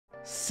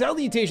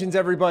Salutations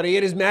everybody,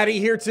 it is Matty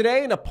here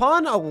today, and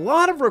upon a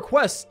lot of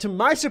requests, to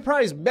my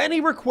surprise,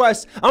 many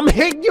requests, I'm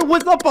hitting you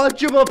with a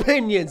bunch of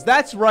opinions.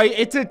 That's right,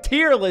 it's a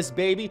tier list,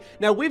 baby.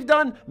 Now, we've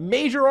done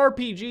major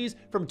RPGs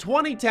from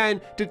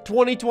 2010 to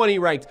 2020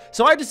 ranked,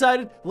 so I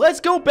decided, let's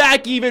go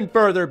back even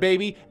further,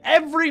 baby.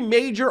 Every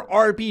major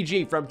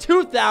RPG from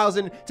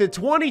 2000 to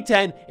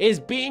 2010 is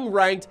being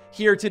ranked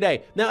here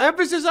today. Now,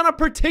 emphasis on a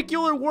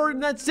particular word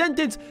in that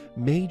sentence,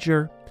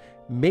 major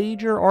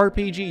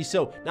RPG.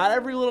 So not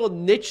every little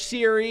niche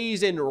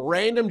series and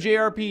random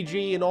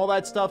JRPG and all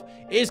that stuff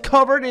is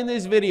covered in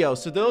this video.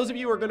 So those of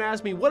you who are going to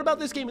ask me, what about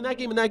this game and that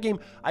game and that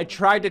game? I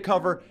tried to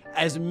cover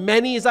as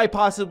many as I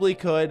possibly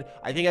could.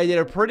 I think I did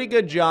a pretty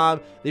good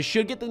job. This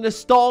should get the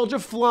nostalgia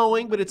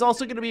flowing, but it's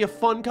also going to be a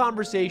fun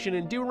conversation.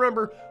 And do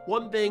remember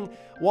one thing,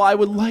 while I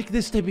would like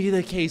this to be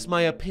the case,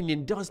 my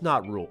opinion does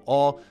not rule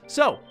all.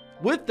 So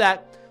with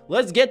that,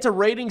 let's get to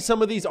rating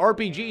some of these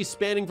RPGs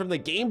spanning from the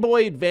Game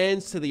Boy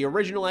Advance to the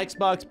original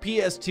Xbox,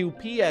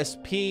 PS2,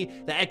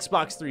 PSP, the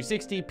Xbox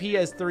 360,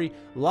 PS3.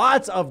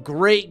 Lots of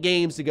great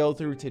games to go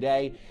through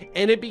today.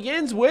 And it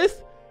begins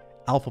with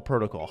Alpha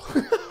Protocol.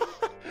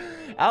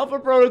 Alpha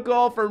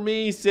Protocol for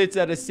me sits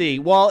at a C.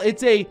 While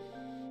it's a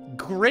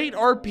great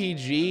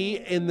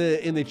RPG in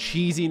the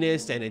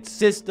cheesiness and its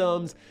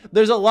systems,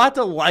 there's a lot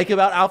to like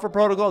about Alpha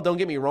Protocol. Don't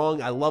get me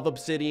wrong, I love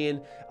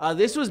Obsidian.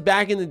 This was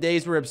back in the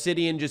days where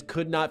Obsidian just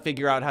could not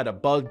figure out how to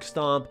bug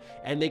stomp,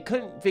 and they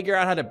couldn't figure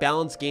out how to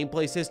balance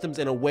gameplay systems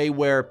in a way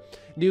where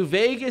New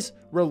Vegas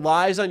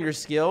relies on your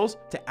skills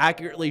to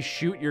accurately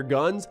shoot your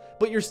guns,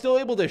 but you're still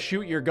able to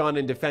shoot your gun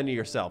and defend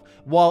yourself.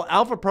 While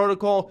Alpha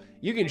Protocol,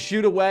 you can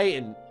shoot away,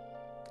 and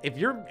if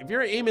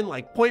you're aiming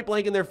like point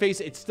blank in their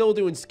face, it's still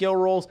doing skill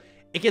rolls.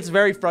 It gets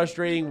very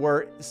frustrating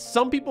where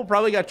some people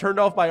probably got turned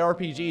off by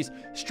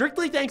RPGs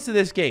strictly thanks to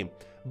this game.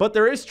 But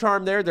there is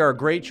charm there. There are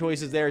great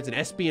choices there. It's an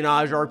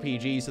espionage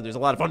RPG, so there's a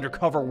lot of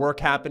undercover work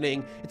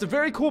happening. It's a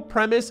very cool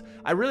premise.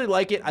 I really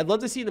like it. I'd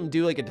love to see them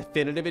do like a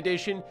definitive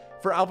edition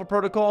for Alpha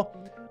Protocol,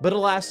 but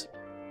alas,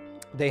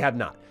 they have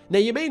not. Now,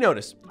 you may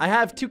notice I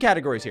have two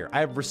categories here. I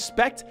have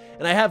respect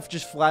and I have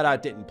just flat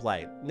out didn't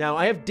play. Now,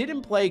 I have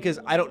didn't play because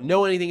I don't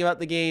know anything about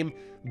the game,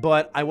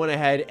 but I went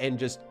ahead and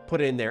just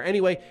put it in there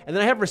anyway. And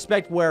then I have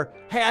respect where,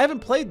 hey, I haven't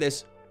played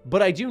this,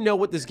 but I do know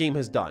what this game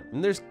has done.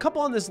 And there's a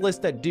couple on this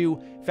list that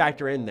do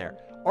factor in there.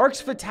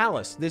 Arx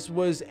Fatalis. This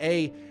was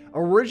a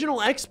original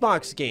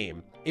Xbox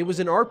game. It was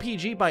an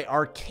RPG by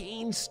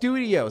Arcane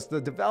Studios, the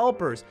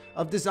developers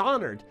of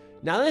Dishonored.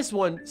 Now this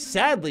one,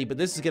 sadly, but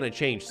this is going to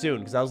change soon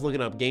because I was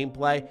looking up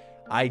gameplay,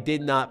 I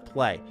did not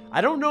play.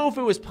 I don't know if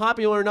it was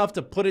popular enough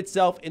to put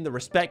itself in the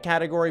respect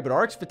category, but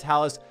Arx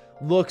Fatalis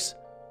looks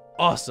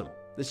awesome.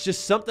 There's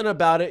just something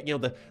about it. You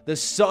know, the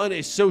sun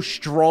is so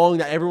strong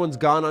that everyone's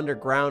gone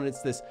underground.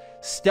 It's this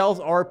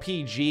stealth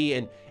RPG,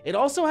 and it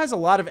also has a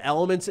lot of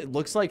elements, it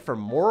looks like,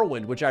 from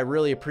Morrowind, which I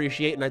really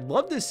appreciate. And I'd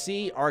love to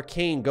see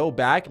Arcane go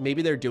back.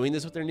 Maybe they're doing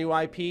this with their new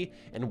IP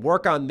and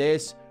work on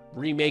this,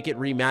 remake it,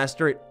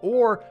 remaster it,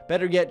 or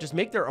better yet, just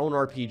make their own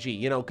RPG,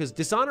 you know, because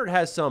Dishonored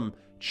has some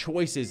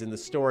choices in the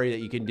story that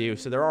you can do.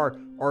 So there are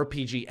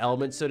RPG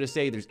elements, so to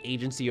say. There's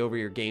agency over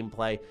your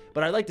gameplay,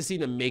 but I'd like to see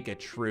them make a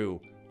true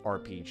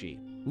RPG.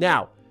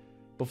 Now,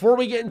 before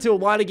we get into a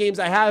lot of games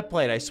I have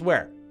played, I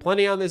swear,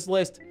 plenty on this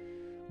list,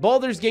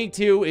 Baldur's Gate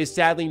 2 is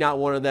sadly not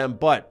one of them,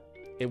 but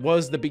it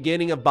was the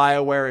beginning of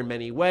BioWare in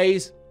many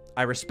ways.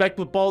 I respect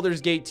what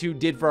Baldur's Gate 2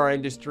 did for our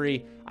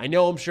industry. I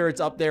know I'm sure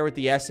it's up there with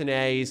the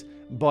SNAs,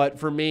 but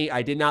for me,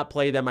 I did not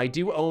play them. I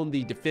do own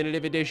the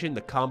definitive edition,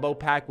 the combo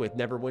pack with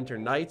Neverwinter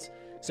Nights,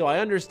 so I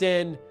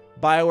understand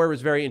BioWare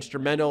was very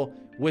instrumental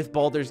with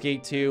Baldur's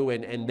Gate 2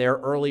 and their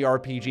early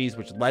RPGs,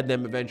 which led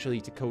them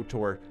eventually to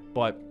KOTOR,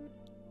 but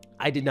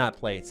I did not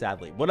play it,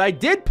 sadly. What I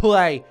did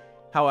play,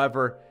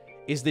 however,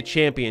 is the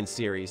Champions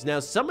series. Now,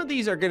 some of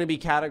these are going to be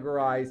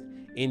categorized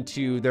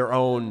into their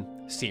own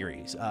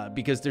series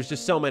because there's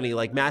just so many.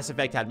 Like Mass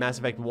Effect had Mass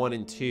Effect 1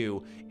 and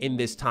 2 in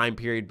this time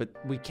period, but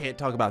we can't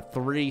talk about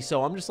 3,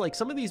 so I'm just like,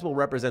 some of these will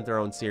represent their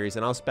own series,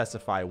 and I'll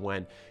specify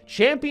when.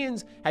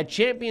 Champions had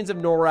Champions of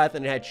Norrath,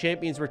 and it had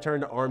Champions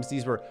Return to Arms.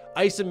 These were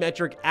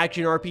isometric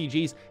action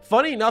RPGs.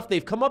 Funny enough,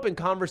 they've come up in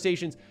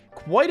conversations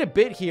quite a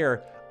bit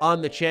here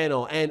on the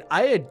channel, and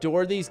I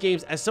adore these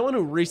games. As someone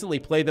who recently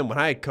played them when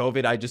I had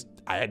COVID,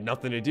 I had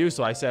nothing to do,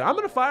 so I said, I'm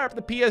gonna fire up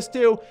the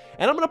PS2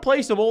 and I'm gonna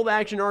play some old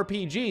action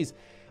RPGs.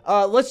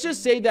 Let's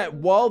just say that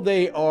while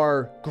they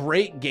are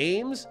great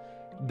games,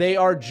 they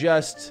are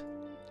just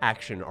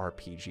action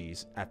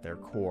RPGs at their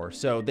core.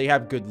 So they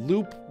have good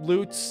loot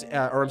loops,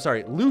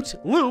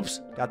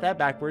 got that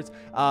backwards.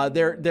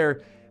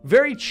 They're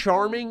very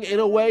charming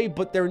in a way,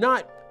 but they're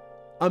not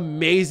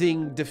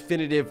amazing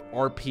definitive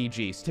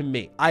RPGs to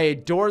me. I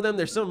adore them.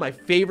 They're some of my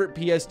favorite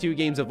PS2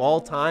 games of all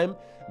time,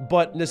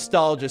 but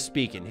nostalgia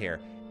speaking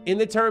here. In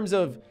the terms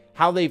of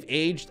how they've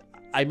aged,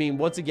 I mean,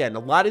 once again, a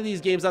lot of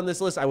these games on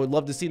this list, I would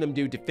love to see them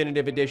do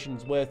definitive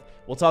editions with.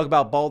 We'll talk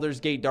about Baldur's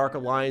Gate Dark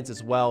Alliance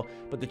as well.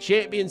 But the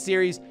Champion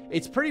series,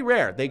 it's pretty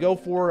rare. They go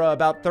for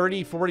about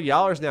 $30,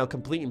 $40 now,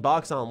 complete in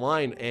box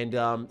online. And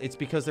it's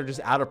because they're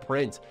just out of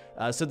print.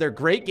 So they're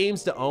great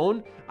games to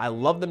own. I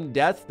love them to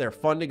death. They're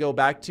fun to go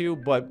back to.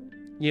 But,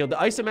 you know, the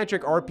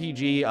isometric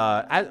RPG,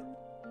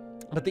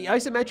 but the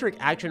isometric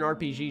action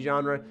RPG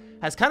genre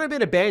has kind of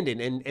been abandoned,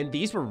 and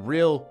these were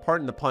real,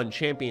 pardon the pun,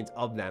 champions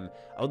of them.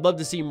 I would love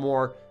to see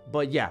more,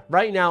 but yeah,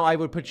 right now I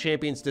would put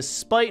Champions,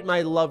 despite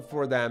my love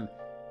for them,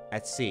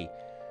 at C.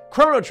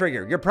 Chrono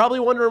Trigger, you're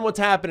probably wondering what's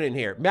happening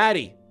here.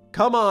 Matty,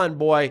 come on,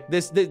 boy.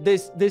 This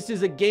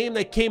is a game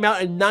that came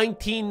out in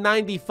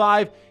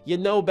 1995. You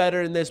know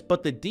better than this,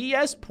 but the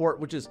DS port,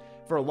 which is,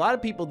 for a lot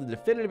of people, the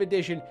definitive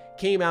edition,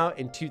 came out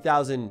in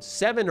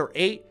 2007 or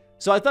 8.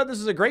 So I thought this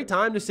was a great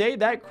time to say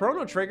that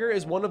Chrono Trigger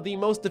is one of the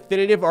most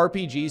definitive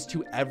RPGs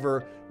to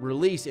ever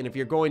release. And if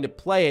you're going to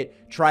play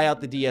it, try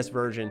out the DS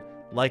version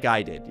like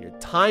I did. You're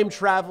time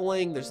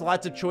traveling. There's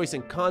lots of choice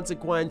and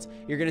consequence.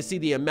 You're going to see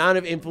the amount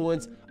of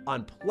influence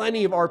on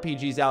plenty of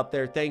RPGs out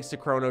there thanks to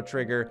Chrono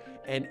Trigger.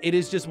 And it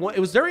is just one, it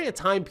was during a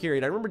time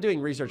period, I remember doing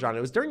research on it.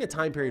 It was during a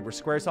time period where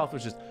Squaresoft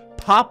was just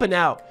popping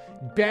out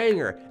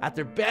banger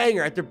after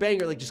banger after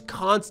banger, like just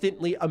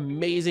constantly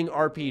amazing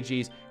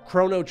RPGs.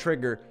 Chrono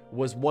Trigger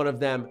was one of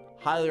them.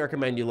 Highly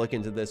recommend you look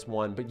into this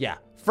one. But yeah,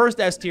 first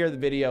S tier of the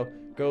video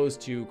goes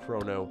to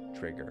Chrono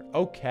Trigger.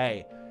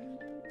 Okay,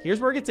 here's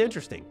where it gets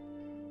interesting.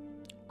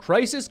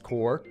 Crisis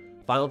Core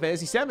Final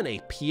Fantasy VII, a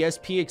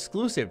PSP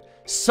exclusive.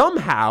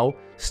 Somehow,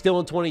 still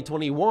in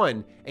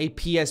 2021, a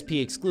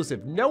PSP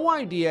exclusive. No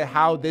idea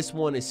how this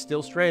one is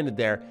still stranded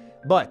there,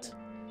 but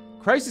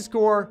Crisis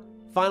Core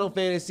Final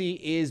Fantasy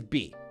is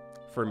B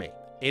for me.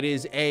 It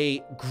is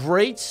a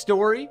great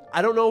story.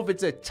 I don't know if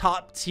it's a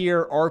top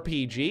tier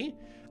RPG.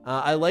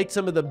 I like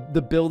some of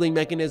the building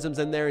mechanisms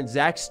in there, and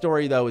Zack's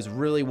story, though, is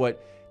really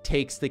what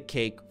takes the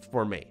cake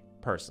for me,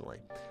 personally.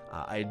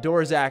 I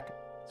adore Zack.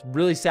 It's a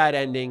really sad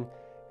ending.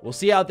 We'll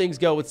see how things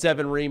go with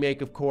 7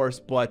 Remake, of course,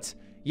 but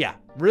yeah,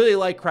 really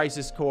like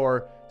Crisis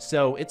Core,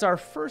 so it's our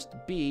first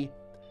B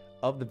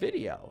of the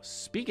video.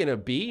 Speaking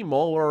of B,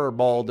 more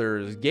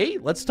Baldur's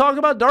Gate, let's talk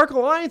about Dark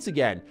Alliance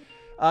again.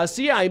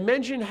 So yeah, I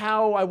mentioned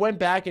how I went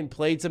back and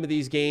played some of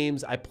these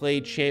games. I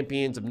played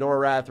Champions of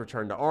Norrath,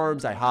 Return to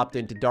Arms. I hopped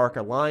into Dark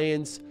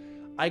Alliance.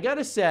 I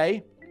gotta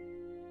say,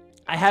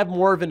 I have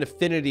more of an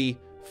affinity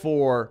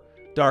for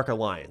Dark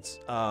Alliance.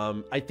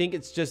 I think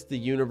it's just the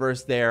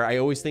universe there. I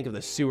always think of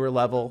the sewer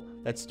level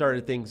that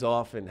started things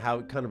off and how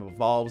it kind of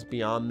evolves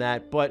beyond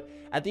that. But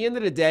at the end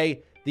of the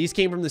day, these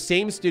came from the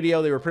same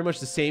studio. They were pretty much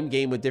the same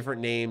game with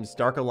different names,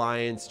 Dark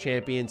Alliance,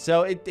 Champion.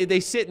 So they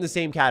sit in the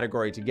same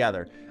category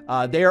together.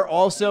 They are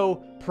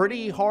also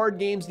pretty hard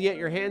games to get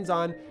your hands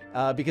on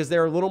because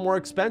they're a little more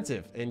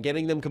expensive. And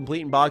getting them complete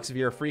in box, if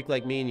you're a freak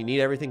like me and you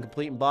need everything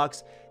complete in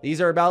box,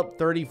 these are about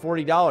 $30,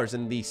 $40.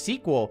 And the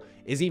sequel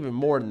is even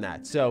more than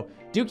that. So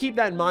do keep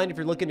that in mind if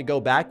you're looking to go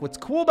back. What's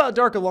cool about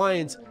Dark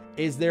Alliance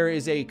is there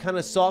is a kind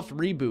of soft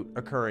reboot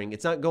occurring.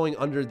 It's not going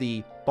under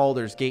the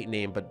Baldur's Gate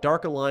name, but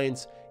Dark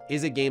Alliance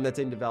is a game that's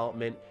in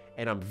development,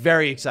 and I'm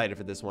very excited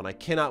for this one. I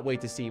cannot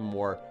wait to see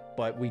more,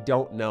 but we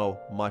don't know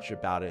much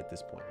about it at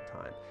this point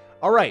in time.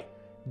 All right,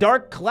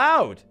 Dark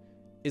Cloud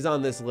is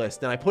on this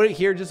list, and I put it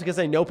here just because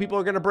I know people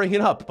are going to bring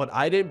it up, but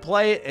I didn't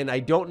play it, and I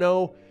don't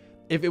know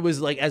if it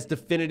was like as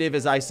definitive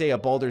as I say a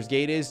Baldur's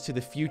Gate is to the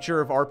future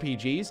of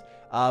RPGs,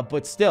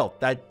 but still,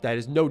 that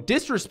is no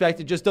disrespect.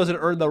 It just doesn't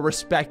earn the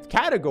respect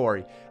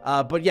category.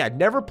 But yeah,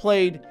 never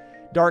played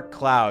Dark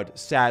Cloud,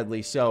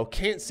 sadly, so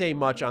can't say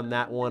much on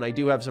that one. I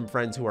do have some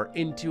friends who are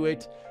into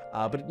it,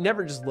 but it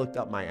never just looked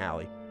up my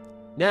alley.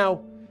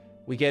 Now,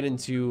 we get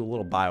into a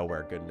little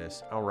BioWare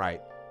goodness. All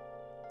right.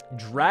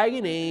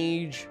 Dragon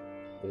Age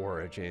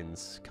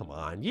Origins. Come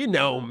on, you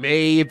know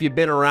me if you've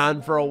been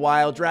around for a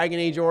while. Dragon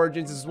Age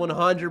Origins is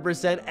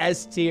 100%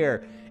 S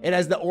tier. It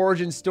has the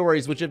origin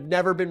stories, which have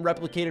never been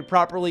replicated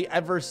properly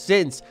ever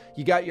since.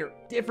 You got your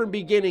different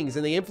beginnings,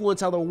 and they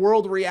influence how the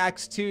world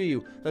reacts to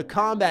you. The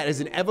combat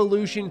is an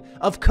evolution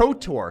of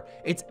KOTOR.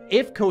 It's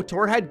if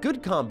KOTOR had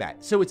good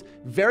combat. So it's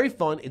very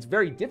fun. It's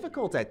very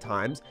difficult at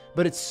times,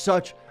 but it's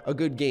such a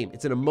good game.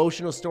 It's an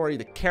emotional story.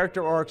 The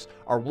character arcs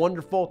are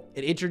wonderful.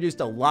 It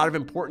introduced a lot of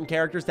important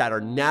characters that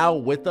are now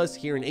with us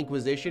here in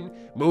Inquisition,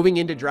 moving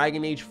into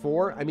Dragon Age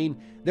 4. I mean,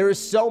 there is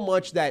so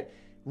much that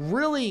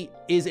really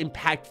is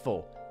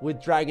impactful with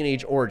Dragon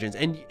Age Origins,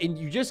 and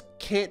you just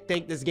can't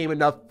thank this game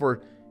enough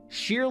for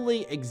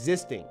sheerly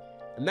existing.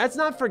 And that's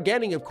not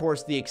forgetting, of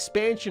course, the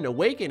expansion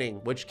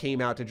Awakening, which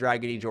came out to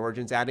Dragon Age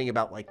Origins, adding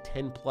about like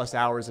 10+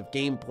 hours of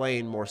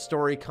gameplay and more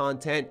story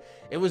content.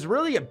 It was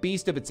really a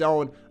beast of its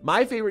own.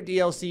 My favorite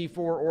DLC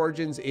for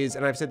Origins is,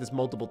 and I've said this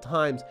multiple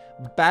times,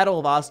 Battle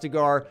of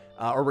Ostagar,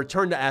 or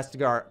Return to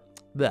Ostagar.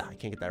 Blech, I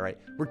can't get that right.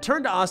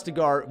 Return to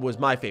Ostagar was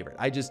my favorite.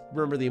 I just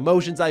remember the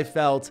emotions I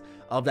felt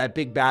of that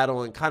big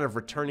battle and kind of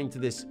returning to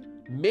this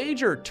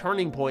major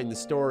turning point in the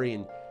story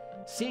and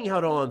seeing how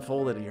it all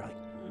unfolded. And you're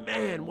like,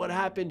 man, what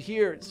happened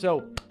here?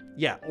 So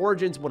yeah,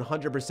 Origins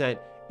 100%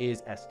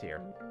 is S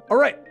tier. All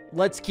right,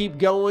 let's keep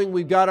going.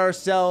 We've got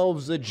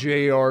ourselves a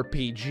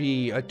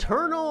JRPG,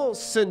 Eternal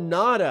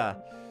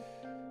Sonata.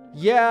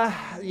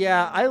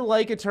 Yeah, I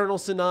like Eternal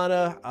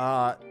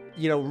Sonata.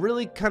 You know,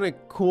 really kind of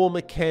cool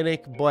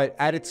mechanic, but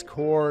at its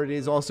core, it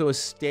is also a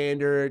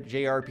standard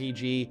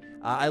JRPG.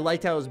 I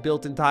liked how it was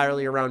built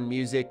entirely around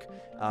music.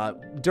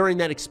 During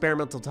that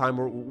experimental time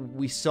where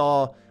we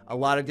saw a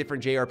lot of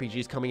different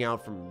JRPGs coming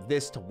out, from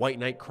this to White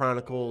Knight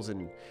Chronicles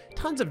and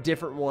tons of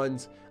different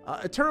ones.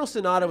 Eternal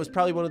Sonata was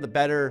probably one of the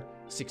better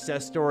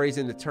success stories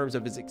in the terms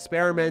of its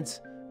experiments.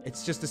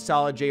 It's just a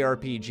solid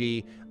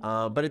JRPG,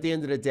 but at the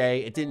end of the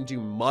day, it didn't do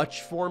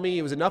much for me.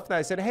 It was enough that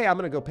I said, hey, I'm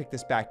going to go pick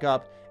this back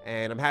up,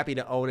 and I'm happy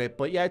to own it.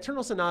 But yeah,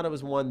 Eternal Sonata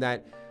was one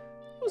that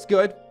was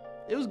good.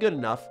 It was good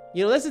enough.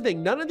 You know, that's the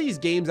thing. None of these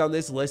games on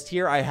this list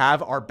here I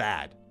have are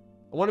bad.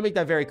 I want to make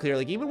that very clear.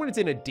 Like, even when it's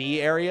in a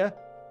D area,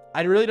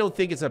 I really don't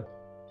think it's a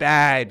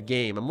bad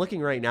game. I'm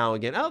looking right now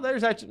again. Oh,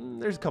 there's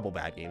a couple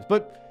bad games.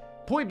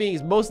 But point being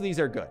is most of these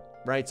are good,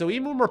 right? So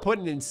even when we're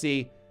putting in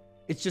C,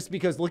 it's just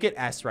because look at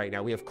S right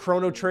now. We have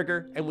Chrono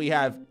Trigger and we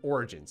have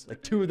Origins,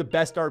 like two of the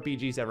best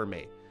RPGs ever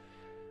made.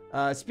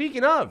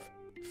 Speaking of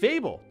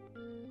Fable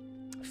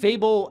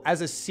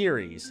as a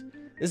series,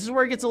 this is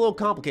where it gets a little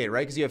complicated,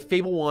 right? Because you have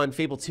Fable 1,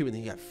 Fable 2, and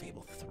then you have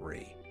Fable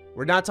 3.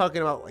 We're not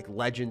talking about like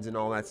Legends and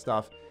all that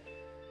stuff.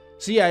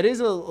 So yeah, it is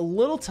a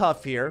little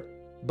tough here,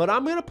 but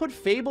I'm going to put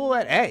Fable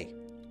at A.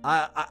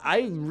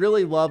 I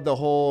really love the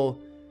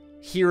whole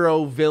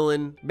hero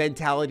villain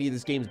mentality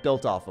this game's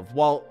built off of.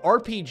 While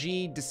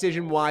RPG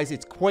decision wise,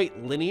 it's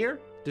quite linear.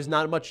 There's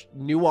not much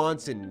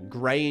nuance and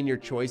gray in your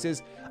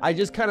choices. I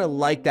just kind of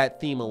like that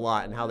theme a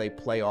lot and how they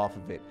play off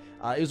of it.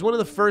 It was one of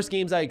the first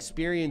games I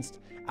experienced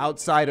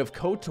outside of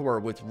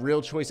KOTOR with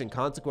real choice and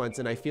consequence,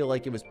 and I feel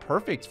like it was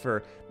perfect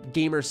for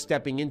gamers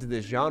stepping into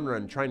this genre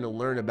and trying to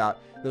learn about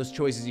those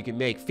choices you can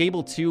make.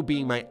 Fable 2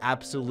 being my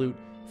absolute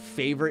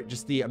favorite,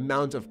 just the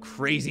amount of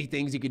crazy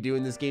things you could do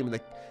in this game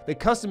and the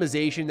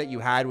customization that you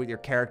had with your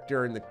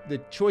character and the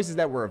choices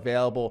that were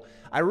available.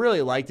 I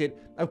really liked it.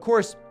 Of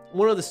course,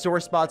 one of the sore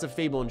spots of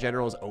Fable in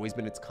general has always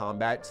been its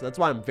combat, so that's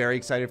why I'm very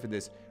excited for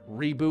this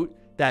reboot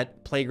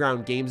that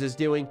Playground Games is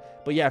doing.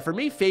 But yeah, for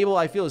me, Fable,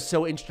 I feel, is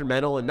so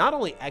instrumental in not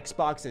only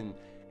Xbox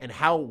and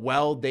how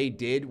well they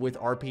did with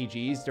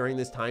RPGs during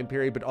this time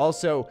period, but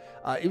also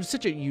it was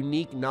such a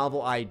unique,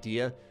 novel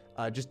idea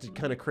just to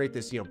kind of create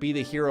this, you know, be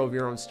the hero of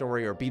your own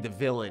story or be the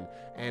villain,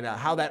 and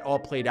how that all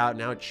played out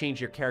and how it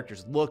changed your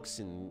character's looks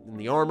and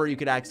the armor you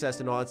could access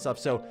and all that stuff.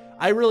 So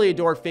I really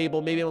adore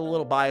Fable. Maybe I'm a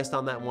little biased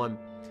on that one,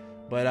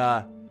 but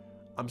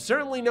I'm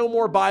certainly no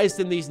more biased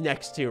than these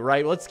next two,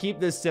 right? Let's keep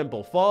this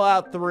simple.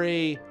 Fallout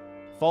 3,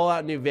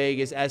 Fallout New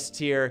Vegas, S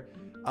tier.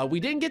 We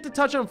didn't get to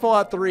touch on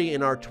Fallout 3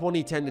 in our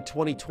 2010 to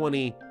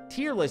 2020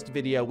 tier list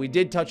video. We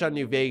did touch on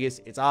New Vegas.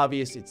 It's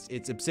obvious.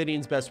 It's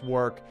Obsidian's best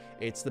work.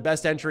 It's the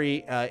best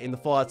entry in the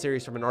Fallout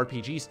series from an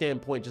RPG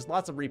standpoint. Just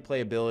lots of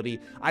replayability.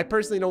 I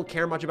personally don't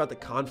care much about the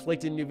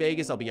conflict in New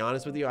Vegas. I'll be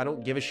honest with you. I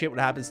don't give a shit what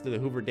happens to the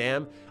Hoover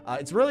Dam.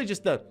 It's really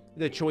just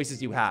the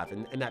choices you have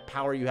and that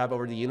power you have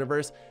over the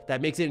universe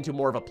that makes it into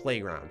more of a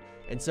playground.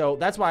 And so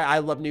that's why I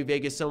love New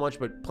Vegas so much,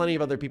 but plenty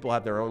of other people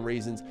have their own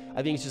reasons.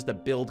 I think it's just the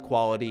build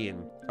quality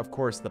and, of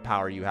course, the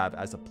power you have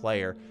as a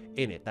player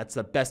in it. That's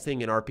the best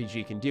thing an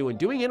RPG can do, and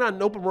doing it on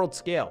an open world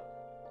scale.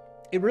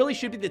 It really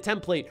should be the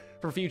template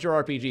for future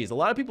RPGs. A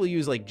lot of people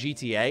use like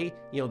GTA,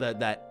 you know,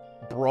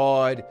 that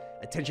broad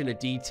attention to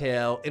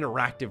detail,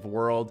 interactive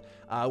world,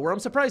 where I'm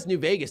surprised New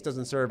Vegas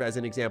doesn't serve as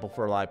an example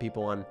for a lot of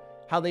people on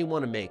how they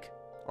want to make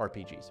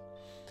RPGs.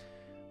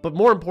 But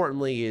more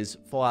importantly is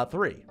Fallout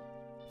 3.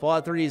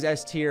 Fallout 3 is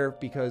S tier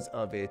because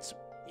of its,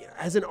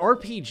 as an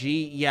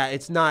RPG, yeah,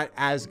 it's not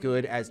as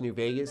good as New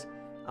Vegas.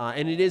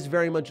 And it is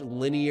very much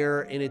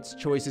linear in its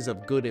choices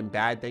of good and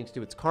bad thanks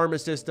to its karma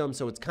system.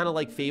 So it's kind of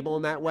like Fable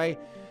in that way.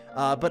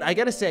 But I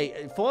gotta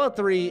say, Fallout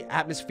 3,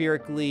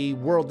 atmospherically,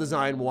 world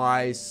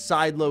design-wise,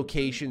 side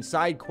location,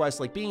 side quests,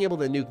 like being able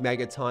to nuke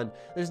Megaton,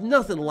 there's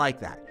nothing like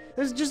that.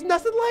 There's just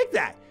nothing like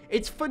that.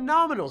 It's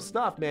phenomenal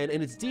stuff, man,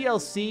 and its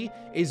DLC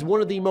is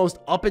one of the most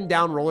up and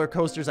down roller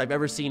coasters I've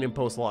ever seen in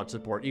post-launch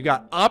support. You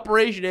got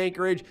Operation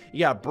Anchorage, you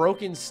got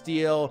Broken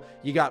Steel,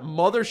 you got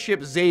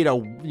Mothership Zeta.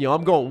 You know,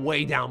 I'm going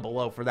way down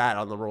below for that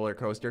on the roller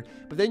coaster.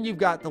 But then you've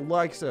got the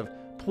likes of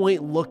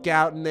Point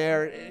Lookout in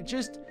there.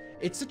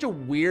 It's such a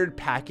weird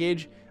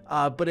package,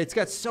 but it's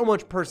got so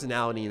much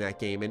personality in that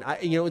game. And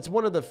you know, it's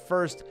one of the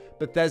first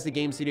Bethesda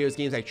Game Studios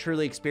games I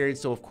truly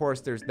experienced. So of course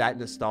there's that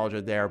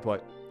nostalgia there,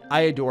 but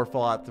I adore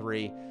Fallout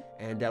 3.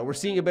 And we're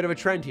seeing a bit of a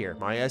trend here.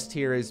 My S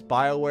tier is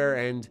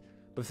BioWare and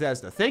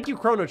Bethesda. Thank you,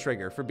 Chrono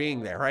Trigger, for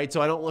being there, right?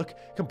 So I don't look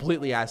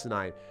completely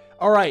asinine.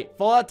 All right,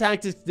 Fallout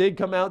Tactics did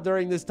come out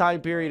during this time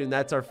period, and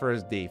that's our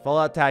first D.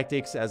 Fallout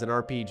Tactics as an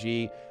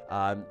RPG,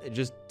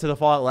 just to the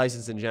Fallout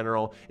license in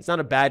general. It's not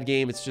a bad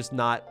game. It's just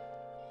not,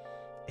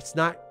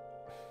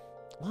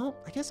 well,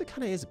 I guess it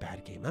kind of is a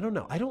bad game. I don't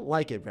know. I don't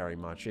like it very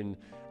much. And,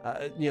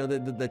 you know,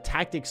 the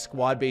tactics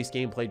squad-based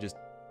gameplay just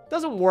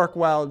doesn't work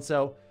well. And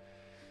so,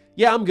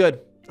 yeah, I'm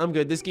good. I'm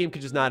good. This game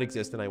could just not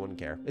exist and I wouldn't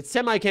care. It's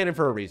semi-canon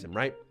for a reason,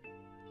 right?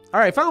 All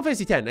right, Final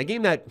Fantasy X, a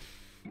game that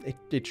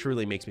it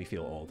truly makes me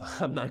feel old.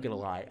 I'm not gonna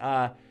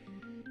lie.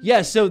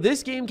 Yeah, so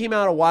this game came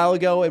out a while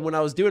ago, and when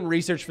I was doing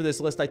research for this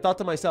list, I thought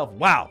to myself,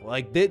 wow,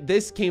 like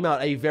this came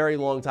out a very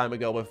long time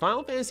ago. But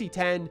Final Fantasy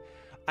X,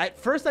 at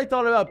first I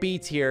thought about B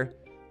tier,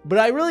 but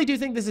I really do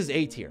think this is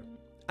A tier.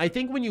 I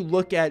think when you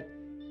look at,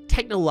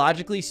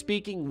 technologically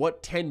speaking,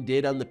 what 10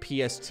 did on the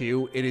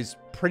PS2, it is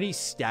pretty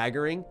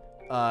staggering.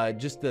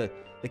 Just the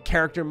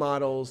character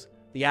models,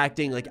 the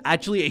acting, like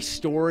actually a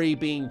story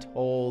being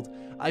told.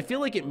 I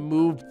feel like it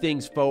moved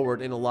things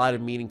forward in a lot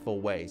of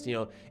meaningful ways. You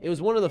know, it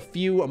was one of the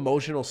few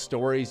emotional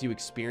stories you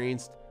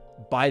experienced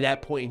by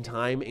that point in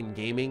time in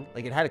gaming.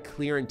 Like, it had a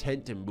clear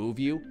intent to move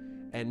you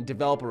and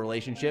develop a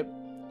relationship.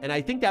 And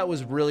I think that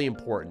was really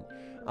important.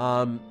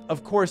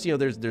 Of course, you know,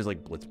 there's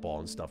like Blitzball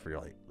and stuff where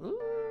you're like,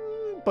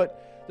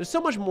 but there's so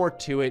much more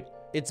to it.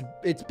 Its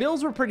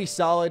builds were pretty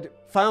solid.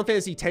 Final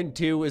Fantasy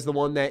X-2 is the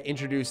one that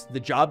introduced the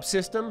job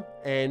system,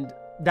 and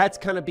that's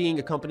kind of being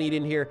accompanied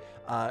in here.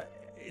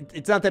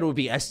 It's not that it would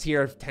be S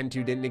tier if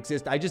X-2 didn't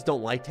exist. I just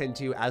don't like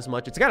X-2 as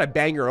much. It's got a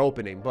banger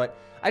opening, but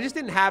I just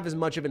didn't have as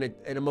much of an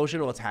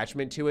emotional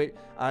attachment to it.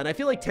 And I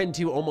feel like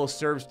X-2 almost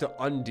serves to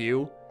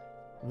undo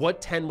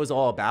what 10 was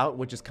all about,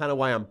 which is kind of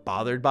why I'm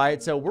bothered by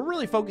it. So we're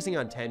really focusing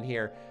on 10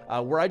 here,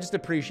 where I just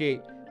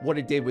appreciate what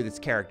it did with its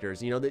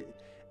characters. You know,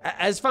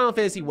 as Final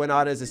Fantasy went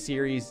on as a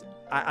series,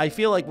 I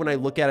feel like when I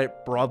look at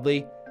it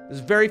broadly,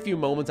 there's very few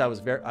moments I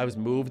was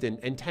moved,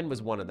 and 10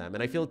 was one of them.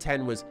 And I feel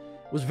 10 was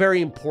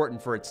very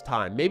important for its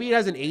time. Maybe it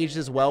hasn't aged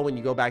as well when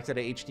you go back to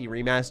the HD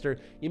remaster.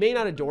 You may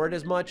not adore it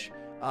as much,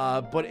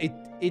 but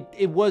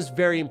it was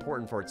very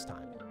important for its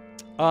time.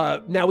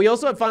 Now we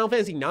also have Final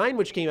Fantasy IX,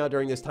 which came out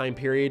during this time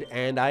period,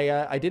 and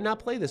I did not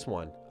play this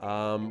one.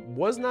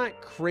 Was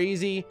not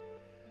crazy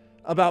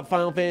about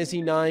Final Fantasy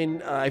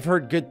IX. I've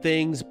heard good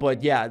things,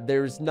 but yeah,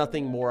 there's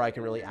nothing more I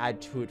can really add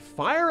to it.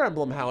 Fire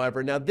Emblem,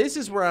 however, now this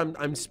is where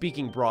I'm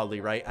speaking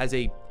broadly, right? As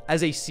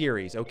a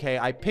series, okay?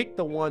 I picked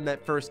the one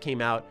that first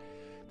came out.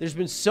 There's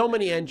been so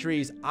many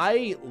entries.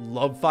 I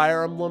love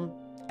Fire Emblem.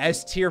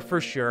 S tier for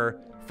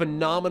sure.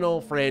 Phenomenal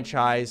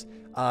franchise.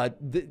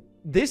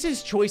 This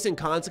is choice and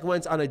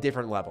consequence on a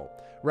different level,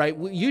 right?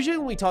 Usually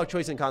when we talk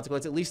choice and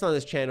consequence, at least on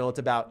this channel, it's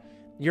about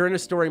you're in a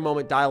story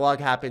moment, dialogue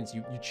happens,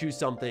 you choose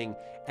something,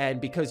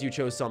 and because you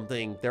chose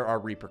something, there are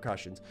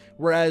repercussions.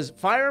 Whereas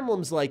Fire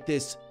Emblem's like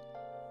this,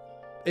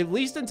 at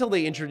least until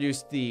they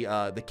introduced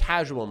the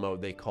casual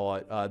mode, they call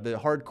it, the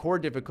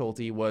hardcore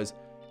difficulty was,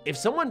 if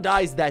someone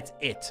dies, that's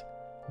it.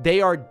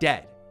 They are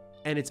dead,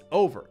 and it's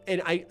over.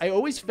 And I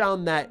always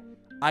found that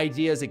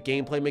idea as a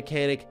gameplay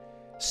mechanic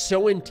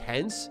so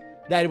intense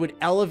that it would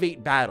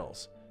elevate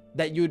battles,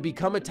 that you would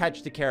become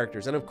attached to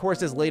characters. And of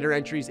course, as later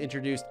entries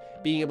introduced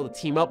being able to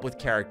team up with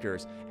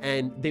characters,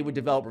 and they would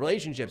develop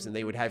relationships, and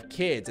they would have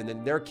kids, and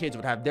then their kids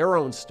would have their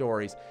own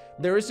stories.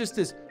 There is just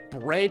this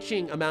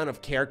branching amount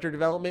of character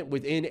development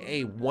within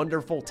a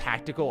wonderful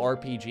tactical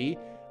RPG.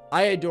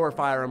 I adore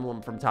Fire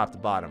Emblem from top to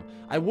bottom.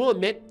 I will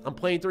admit, I'm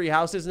playing 3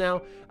 Houses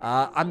now.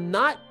 I'm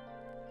not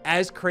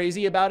as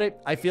crazy about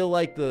it. I feel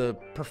like the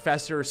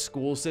professor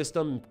school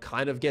system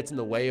kind of gets in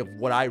the way of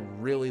what I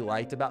really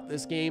liked about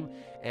this game,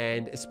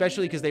 and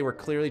especially because they were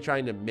clearly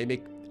trying to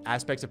mimic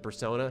aspects of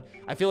Persona.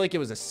 I feel like it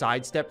was a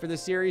sidestep for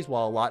this series,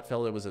 while a lot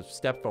felt it was a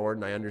step forward,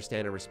 and I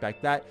understand and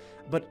respect that.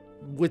 But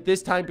with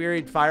this time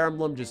period, Fire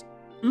Emblem just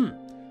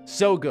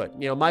so good.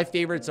 You know, my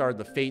favorites are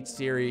the Fate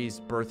series,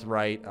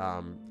 Birthright.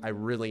 I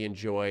really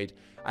enjoyed.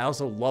 I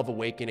also love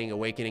Awakening.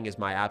 Awakening is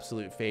my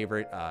absolute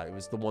favorite. It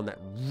was the one that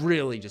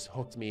really just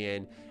hooked me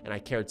in, and I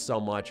cared so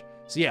much.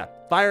 So yeah,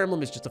 Fire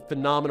Emblem is just a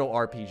phenomenal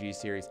RPG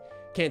series.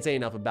 Can't say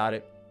enough about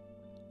it.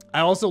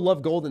 I also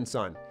love Golden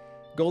Sun.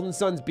 Golden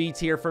Sun's B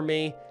tier for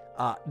me.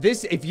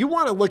 If you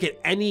want to look at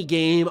any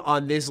game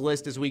on this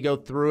list as we go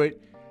through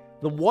it,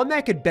 the one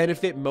that could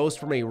benefit most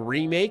from a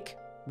remake,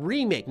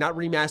 not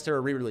remaster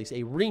or re-release,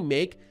 a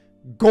remake,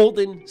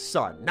 Golden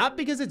Sun. Not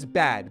because it's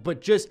bad,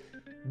 but just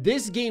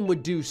this game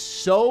would do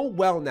so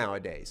well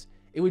nowadays.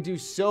 It would do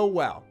so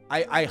well.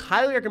 I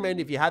highly recommend,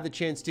 if you have the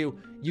chance to,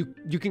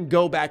 you can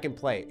go back and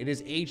play it. It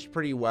is aged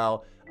pretty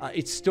well.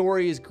 Its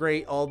story is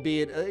great,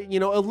 albeit, you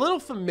know, a little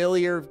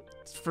familiar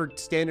for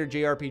standard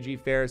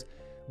JRPG fares,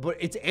 but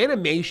its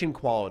animation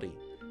quality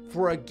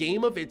for a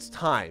game of its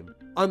time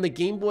on the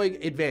Game Boy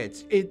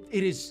Advance, it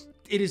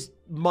is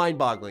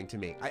mind-boggling to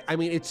me. I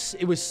mean,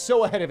 it was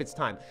so ahead of its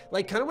time.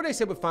 Like, kind of what I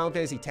said with Final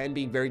Fantasy X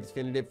being very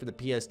definitive for the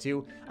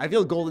PS2, I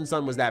feel Golden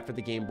Sun was that for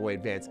the Game Boy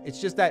Advance. It's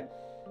just that,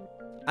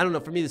 I don't know,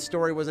 for me, the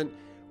story wasn't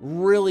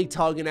really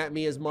tugging at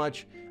me as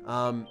much.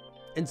 And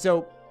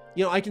so,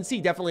 you know, I can see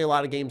definitely a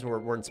lot of games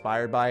were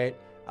inspired by it.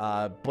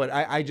 But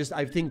I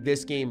think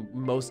this game,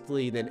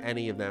 mostly than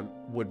any of them,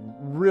 would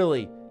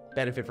really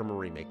benefit from a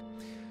remake.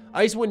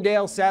 Icewind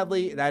Dale,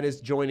 sadly, that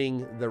is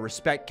joining the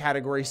respect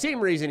category. Same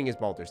reasoning as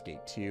Baldur's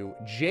Gate 2.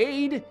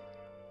 Jade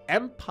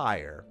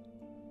Empire.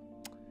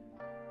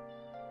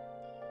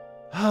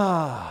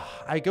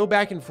 I go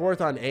back and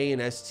forth on A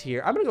and S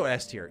tier. I'm going to go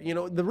S tier. You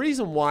know, the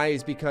reason why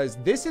is because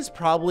this is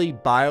probably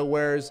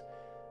BioWare's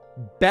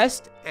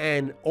best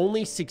and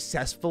only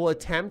successful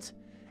attempt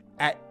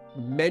at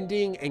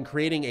mending and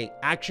creating an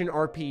action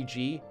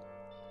RPG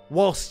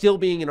while still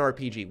being an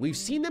RPG. We've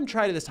seen them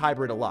try this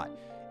hybrid a lot.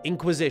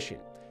 Inquisition,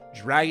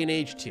 Dragon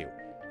Age 2,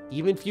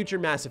 even future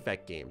Mass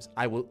Effect games.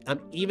 I'm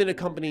even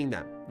accompanying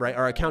them, right?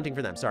 Or accounting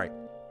for them, sorry.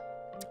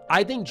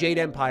 I think Jade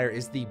Empire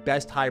is the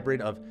best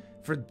hybrid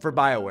for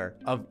BioWare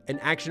of an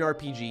action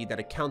RPG that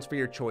accounts for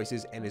your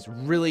choices and is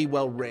really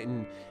well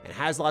written and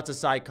has lots of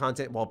side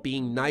content while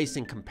being nice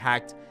and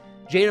compact.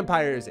 Jade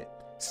Empire is it.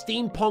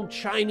 Steampunk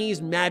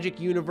Chinese magic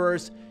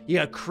universe. You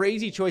got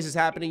crazy choices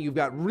happening. You've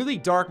got really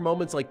dark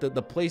moments like the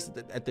place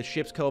at the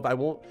ship's cove. I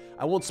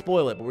won't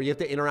spoil it, but where you have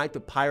to interact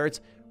with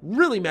pirates.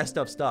 Really messed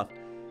up stuff.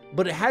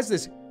 But it has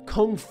this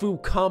kung fu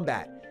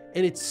combat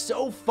and it's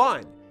so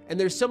fun. And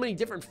there's so many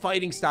different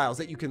fighting styles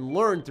that you can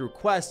learn through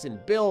quests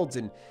and builds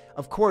and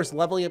of course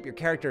leveling up your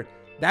character.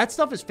 That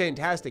stuff is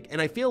fantastic.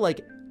 And I feel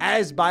like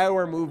as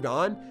BioWare moved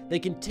on, they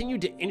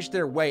continued to inch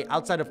their way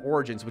outside of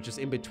Origins, which is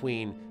in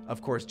between,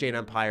 of course, Jade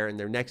Empire and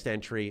their next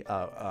entry.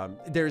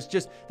 There's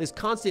just this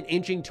constant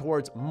inching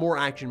towards more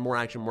action, more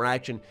action, more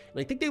action. And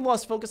I think they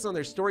lost focus on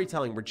their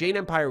storytelling, where Jade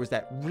Empire was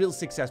that real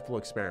successful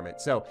experiment.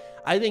 So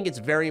I think it's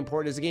very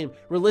important as a game.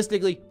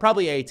 Realistically,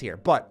 probably A tier,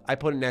 but I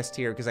put an S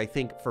tier because I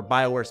think for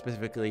BioWare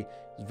specifically,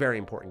 it's a very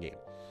important game.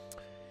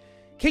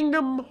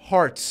 Kingdom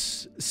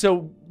Hearts.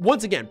 So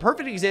once again,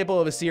 perfect example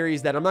of a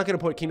series that I'm not going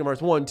to put Kingdom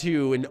Hearts 1,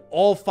 2, and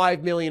all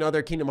 5 million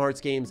other Kingdom Hearts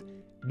games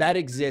that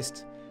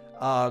exist.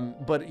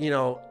 But you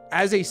know,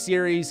 as a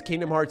series,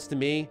 Kingdom Hearts to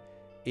me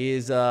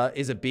is a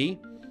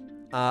B.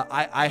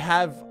 I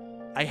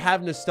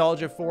have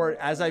nostalgia for it.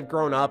 As I've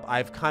grown up,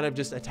 I've kind of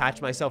just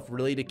attached myself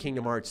really to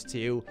Kingdom Hearts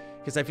 2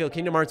 because I feel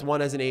Kingdom Hearts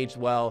 1 hasn't aged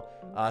well.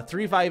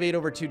 358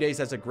 over 2 days,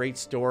 that's a great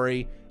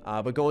story.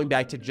 But going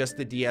back to just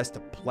the DS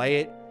to play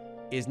it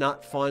is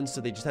not fun, so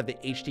they just have the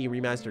HD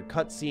remastered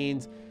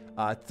cutscenes.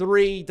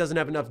 3 doesn't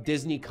have enough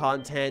Disney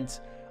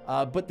content,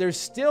 but there's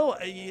still,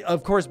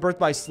 of course, Birth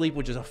by Sleep,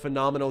 which is a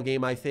phenomenal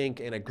game, I think,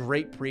 and a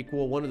great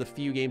prequel. One of the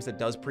few games that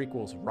does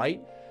prequels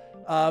right.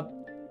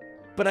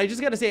 But I just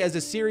gotta say, as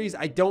a series,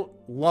 I don't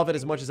love it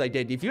as much as I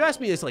did. If you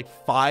asked me this like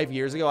 5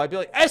 years ago, I'd be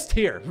like, S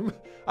tier.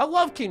 I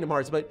love Kingdom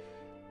Hearts, but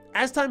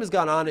as time has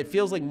gone on, it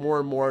feels like more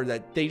and more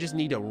that they just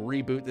need to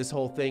reboot this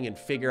whole thing and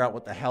figure out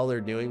what the hell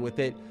they're doing with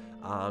it.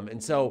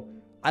 And so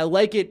I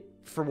like it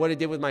for what it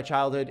did with my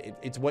childhood.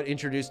 It's what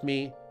introduced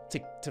me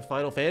to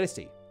Final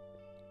Fantasy.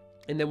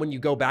 And then when you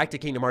go back to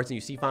Kingdom Hearts and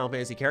you see Final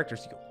Fantasy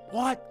characters, you go,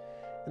 what?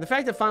 And the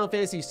fact that Final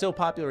Fantasy is so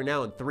popular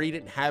now and 3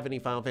 didn't have any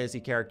Final Fantasy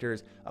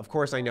characters, of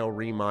course I know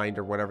Remind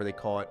or whatever they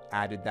call it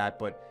added that,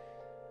 but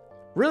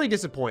really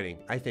disappointing,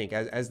 I think,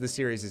 as the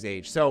series has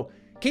aged. So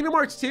Kingdom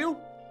Hearts 2,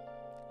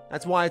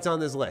 that's why it's on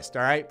this list,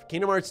 all right?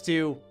 Kingdom Hearts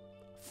 2,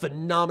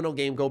 phenomenal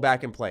game. Go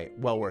back and play it.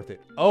 Well worth it.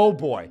 Oh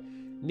boy.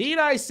 Need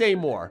I say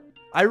more?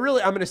 I'm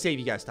going to save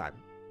you guys time.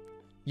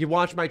 You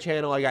watch my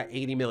channel, I got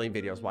 80 million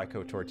videos why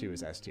KOTOR 2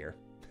 is S tier.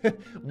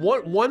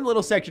 one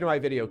little section of my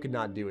video could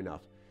not do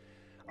enough.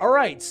 All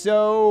right,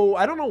 so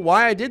I don't know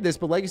why I did this,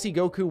 but Legacy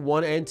Goku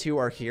 1 and 2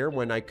 are here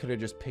when I could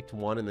have just picked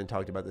one and then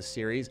talked about the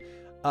series.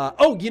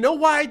 Oh, you know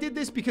why I did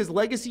this? Because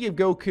Legacy of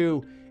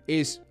Goku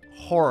is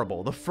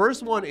horrible. The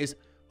first one is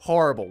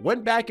horrible.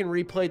 Went back and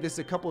replayed this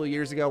a couple of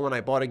years ago when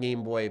I bought a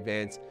Game Boy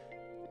Advance.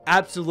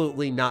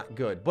 Absolutely not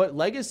good. But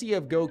Legacy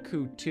of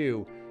Goku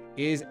 2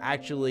 is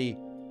actually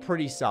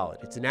pretty solid.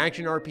 It's an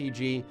action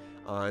RPG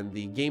on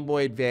the Game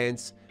Boy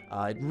Advance.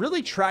 It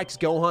really tracks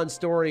Gohan's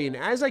story, and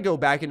as I go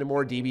back into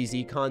more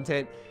DBZ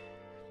content,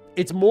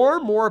 it's more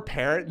and more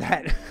apparent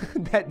that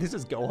that this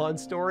is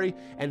Gohan's story,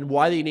 and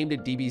why they named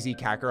it DBZ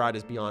Kakarot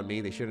is beyond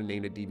me. They should have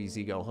named it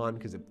DBZ Gohan,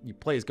 because you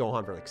play as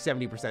Gohan for like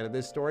 70% of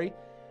this story.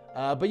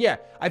 But yeah,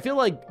 I feel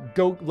like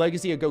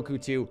Legacy of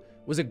Goku 2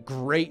 was a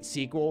great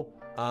sequel.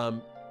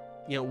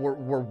 You know,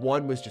 where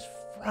 1 was just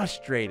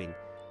frustrating.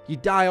 You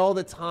die all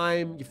the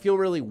time. You feel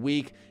really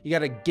weak. You got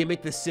to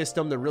gimmick the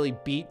system to really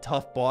beat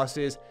tough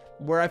bosses.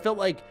 Where I felt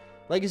like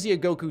Legacy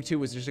of Goku 2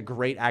 was just a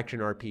great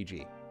action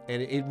RPG.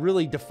 And it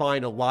really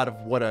defined a lot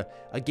of what a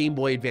Game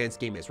Boy Advance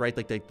game is, right?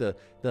 Like the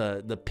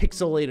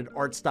pixelated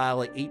art style,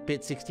 like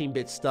 8-bit,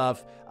 16-bit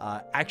stuff,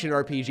 action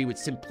RPG with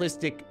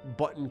simplistic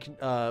button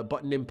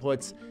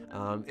inputs,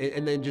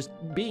 and then just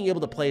being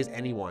able to play as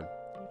anyone.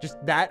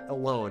 Just that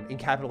alone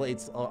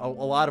encapsulates a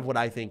lot of what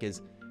I think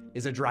is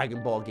a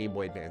Dragon Ball Game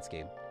Boy Advance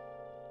game.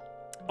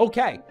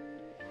 Okay,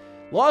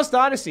 Lost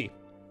Odyssey,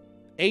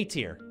 A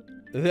tier.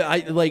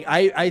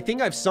 I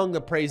think I've sung the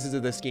praises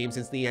of this game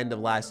since the end of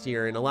last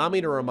year, and allow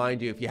me to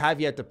remind you, if you have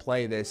yet to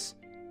play this,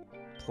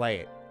 play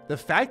it. The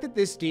fact that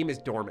this game is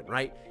dormant,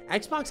 right?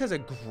 Xbox has a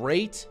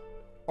great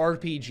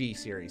RPG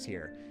series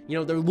here. You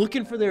know, they're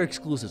looking for their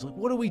exclusives. Like,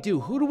 what do we do?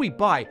 Who do we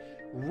buy?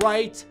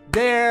 Right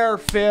there,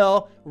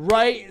 Phil.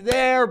 Right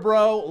there,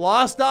 bro.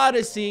 Lost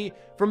Odyssey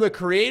from the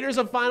creators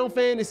of Final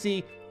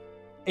Fantasy.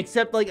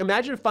 Except, like,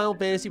 imagine if Final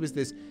Fantasy was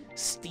this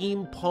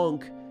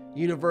steampunk,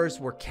 universe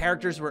where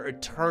characters were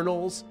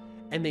eternals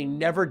and they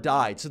never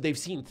died. So they've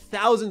seen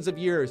thousands of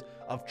years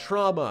of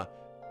trauma,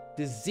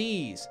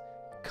 disease,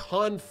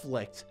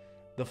 conflict,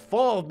 the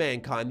fall of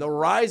mankind, the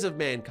rise of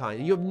mankind.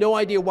 And you have no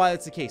idea why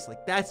that's the case.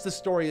 Like, that's the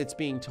story that's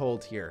being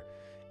told here.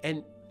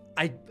 And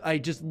I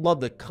just love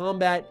the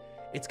combat.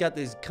 It's got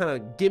this kind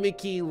of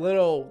gimmicky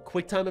little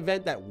quick time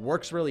event that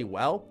works really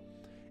well.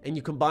 And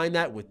you combine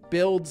that with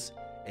builds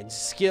and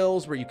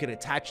skills where you can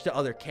attach to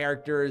other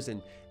characters,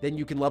 and then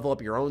you can level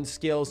up your own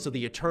skills so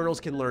the Eternals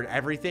can learn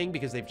everything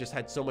because they've just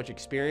had so much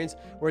experience,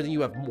 where then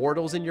you have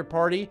mortals in your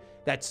party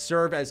that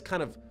serve as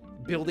kind of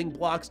building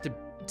blocks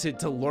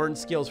to learn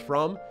skills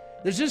from.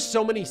 There's just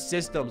so many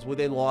systems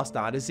within Lost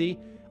Odyssey.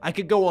 I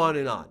could go on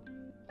and on.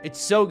 It's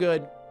so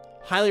good.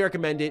 Highly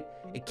recommend it.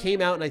 It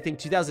came out in, I think,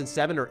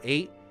 2007 or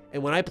 8,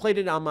 and when I played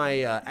it on my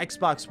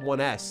Xbox One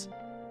S,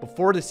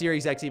 before the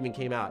Series X even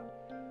came out,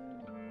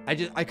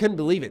 I couldn't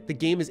believe it. The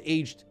game has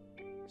aged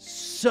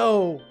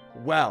so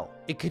well.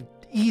 It could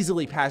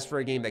easily pass for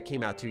a game that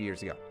came out 2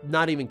 years ago.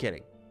 Not even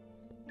kidding.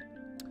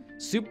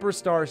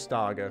 Superstar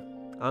Saga.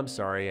 I'm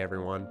sorry,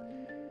 everyone.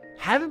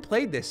 Haven't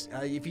played this.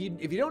 If you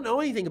don't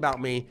know anything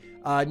about me,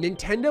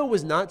 Nintendo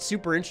was not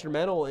super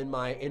instrumental in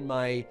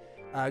my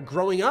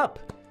growing up.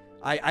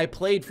 I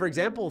played, for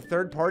example,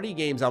 third-party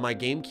games on my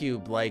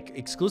GameCube, like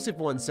exclusive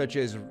ones such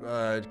as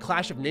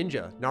Clash of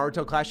Ninja,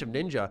 Naruto Clash of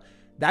Ninja.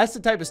 That's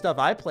the type of stuff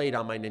I played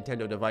on my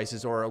Nintendo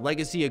devices, or a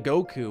Legacy of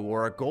Goku,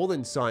 or a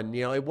Golden Sun.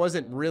 You know, it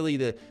wasn't really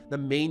the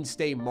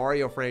mainstay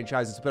Mario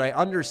franchises, but I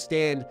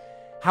understand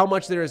how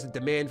much there is a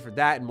demand for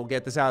that, and we'll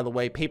get this out of the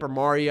way. Paper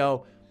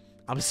Mario.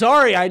 I'm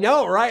sorry, I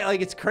know, right?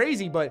 Like, it's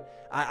crazy, but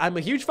I'm a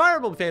huge Fire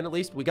Emblem fan, at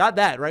least. We got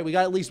that, right? We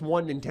got at least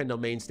one Nintendo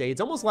mainstay.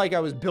 It's almost like I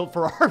was built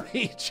for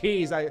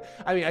RPGs.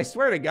 I mean, I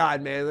swear to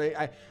God,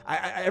 man.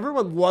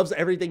 Everyone loves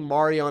everything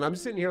Mario, and I'm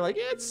sitting here like,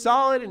 yeah, it's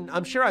solid, and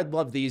I'm sure I'd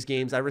love these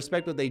games. I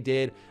respect what they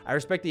did. I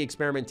respect the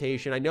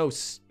experimentation. I know,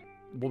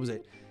 what was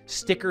it?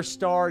 Sticker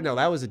Star? No,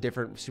 that was a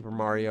different Super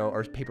Mario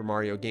or Paper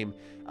Mario game.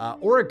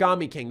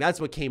 Origami King, that's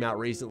what came out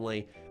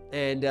recently.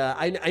 And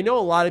I know a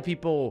lot of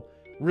people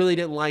really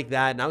didn't like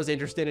that, and I was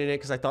interested in it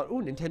because I thought,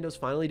 ooh, Nintendo's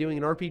finally doing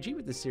an RPG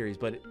with this series,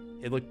 but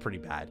it looked pretty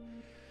bad.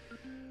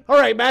 All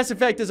right, Mass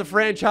Effect is a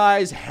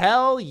franchise.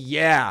 Hell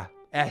yeah.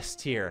 S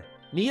tier.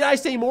 Need I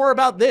say more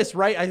about this,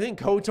 right? I think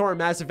KOTOR and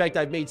Mass Effect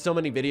I've made so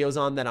many videos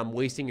on that I'm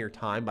wasting your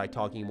time by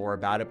talking more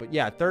about it. But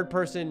yeah,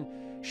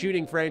 third-person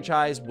shooting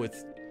franchise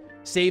with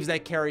saves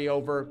that carry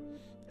over,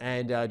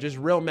 and just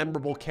real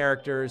memorable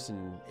characters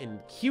and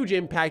huge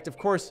impact. Of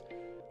course,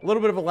 a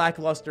little bit of a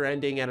lackluster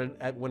ending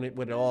when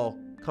it all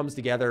comes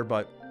together,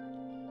 but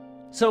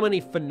so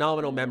many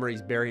phenomenal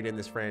memories buried in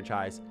this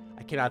franchise.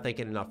 I cannot thank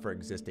it enough for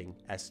existing.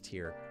 S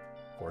tier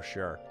for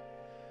sure.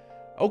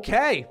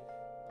 Okay,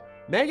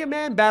 Mega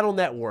Man Battle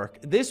Network.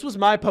 This was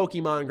my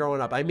Pokemon growing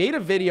up. I made a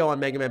video on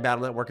Mega Man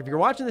Battle Network. If you're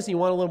watching this and you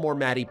want a little more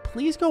Matty,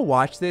 please go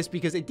watch this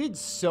because it did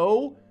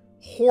so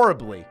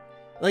horribly.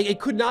 Like, it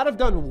could not have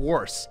done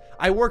worse.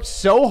 I worked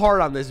so hard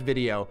on this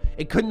video.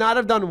 It could not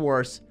have done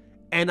worse.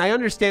 And I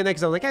understand that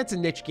because I was like, it's a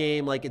niche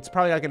game. Like, it's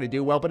probably not going to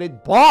do well, but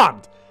it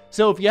bombed.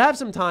 So if you have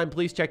some time,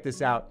 please check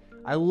this out.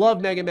 I love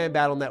Mega Man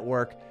Battle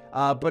Network,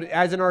 but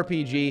as an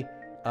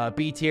RPG,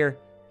 B tier.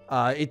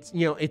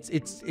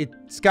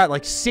 It's got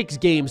like 6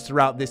 games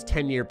throughout this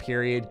 10-year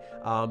period.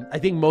 I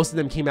think most of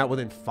them came out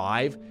within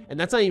 5, and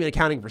that's not even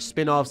accounting for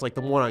spin-offs like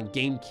the one on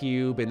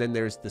GameCube, and then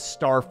there's the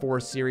Star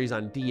Force series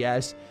on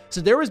DS.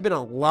 So there has been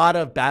a lot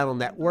of Battle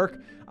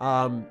Network,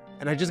 and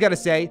I just gotta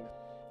say,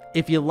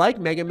 if you like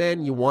Mega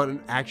Man, you want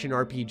an action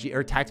RPG,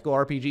 or tactical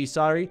RPG,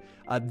 sorry,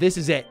 this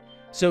is it.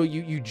 So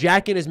you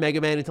jack in as Mega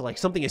Man into like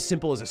something as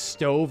simple as a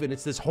stove, and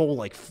it's this whole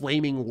like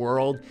flaming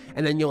world,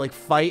 and then you'll like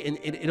fight, and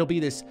it'll be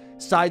this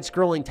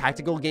side-scrolling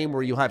tactical game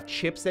where you'll have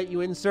chips that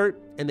you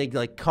insert, and they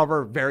like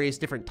cover various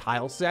different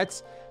tile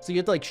sets. So you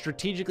have to like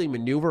strategically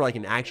maneuver like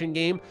an action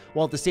game,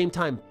 while at the same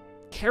time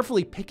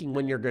carefully picking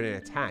when you're going to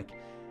attack.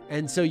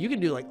 And so you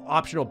can do like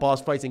optional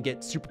boss fights and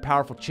get super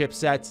powerful chip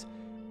sets.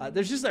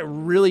 There's just a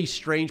really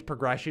strange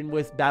progression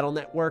with Battle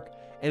Network,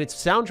 and its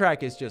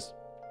soundtrack is just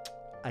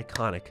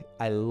iconic.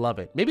 I love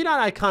it. Maybe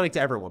not iconic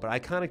to everyone, but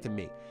iconic to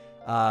me.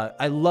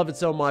 I love it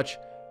so much.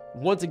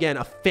 Once again,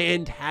 a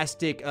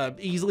fantastic,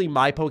 easily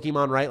my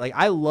Pokemon, right? Like,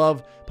 I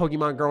love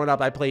Pokemon growing up.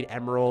 I played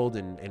Emerald,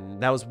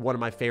 and that was one of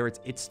my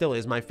favorites. It still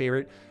is my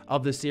favorite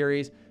of the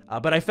series.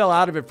 But I fell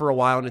out of it for a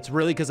while, and it's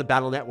really because of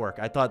Battle Network.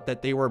 I thought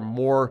that they were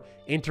more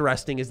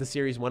interesting as the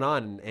series went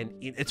on. And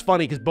it's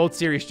funny because both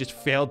series just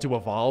failed to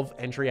evolve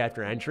entry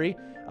after entry.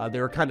 They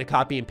were kind of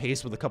copy and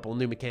paste with a couple of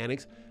new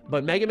mechanics.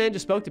 But Mega Man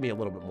just spoke to me a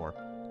little bit more.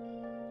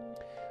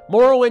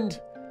 Morrowind,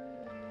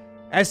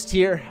 S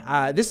tier.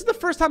 This is the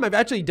first time I've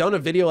actually done a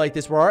video like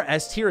this where our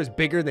S tier is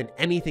bigger than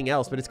anything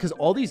else, but it's because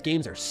all these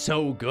games are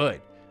so good.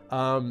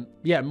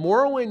 Yeah,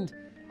 Morrowind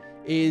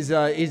is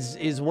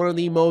one of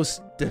the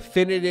most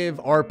definitive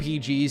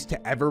RPGs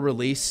to ever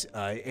release.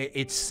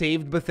 It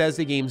saved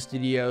Bethesda Game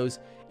Studios.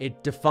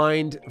 It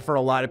defined for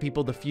a lot of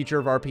people the future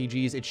of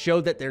RPGs. It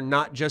showed that they're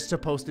not just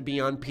supposed to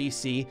be on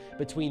PC.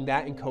 Between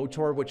that and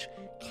KOTOR, which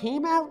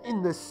came out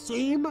in the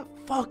same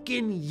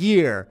fucking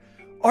year.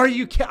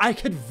 I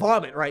could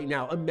vomit right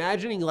now,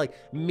 imagining like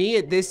me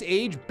at this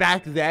age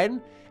back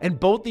then, and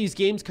both these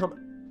games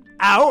come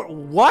out.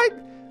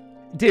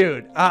 What?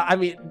 Dude, I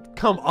mean,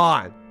 come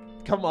on.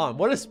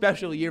 What a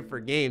special year for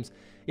games.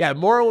 Yeah,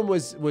 Morrowind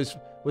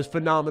was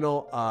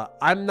phenomenal.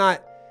 I'm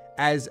not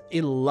as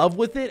in love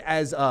with it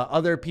as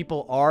other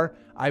people are.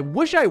 I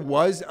wish I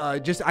was.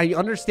 I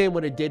understand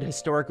what it did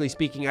historically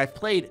speaking. I've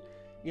played,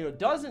 you know,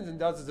 dozens and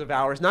dozens of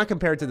hours, not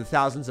compared to the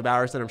thousands of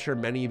hours that I'm sure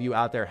many of you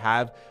out there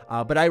have.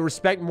 But I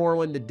respect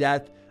Morrowind to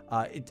death.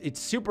 It's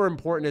super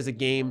important as a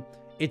game.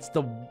 It's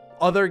the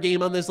other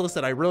game on this list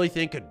that I really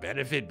think could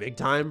benefit big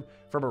time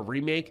from a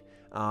remake.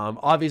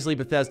 Obviously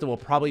Bethesda will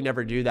probably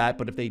never do that,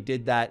 but if they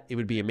did that, it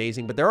would be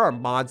amazing. But there are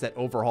mods that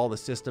overhaul the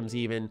systems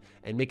even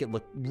and make it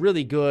look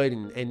really good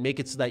and make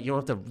it so that you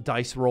don't have to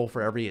dice roll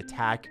for every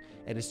attack,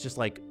 and it's just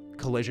like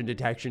collision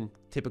detection,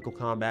 typical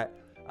combat.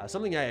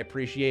 Something I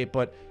appreciate,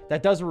 but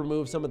that does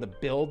remove some of the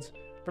builds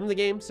from the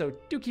game, so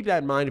do keep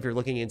that in mind if you're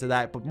looking into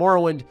that. But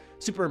Morrowind,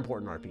 super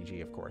important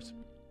RPG, of course.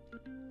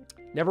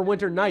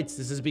 Neverwinter Nights,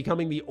 this is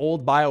becoming the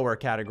old BioWare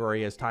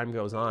category as time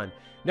goes on.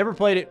 Never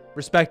played it,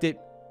 respect it,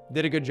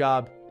 did a good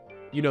job,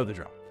 you know the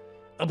drill.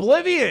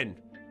 Oblivion!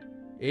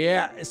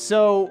 Yeah,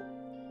 so,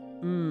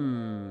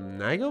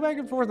 I go back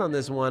and forth on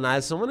this one.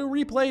 As someone who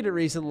replayed it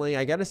recently,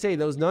 I gotta say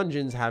those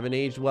dungeons haven't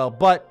aged well,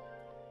 but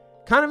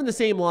kind of in the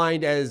same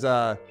line as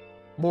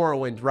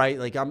Morrowind, right?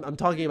 Like, I'm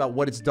talking about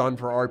what it's done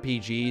for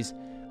RPGs.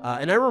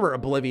 And I remember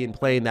Oblivion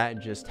playing that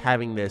and just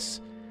having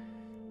this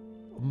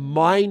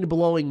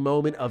mind-blowing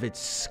moment of its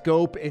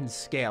scope and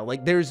scale.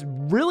 Like, there's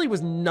really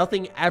was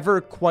nothing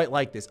ever quite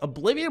like this.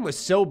 Oblivion was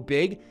so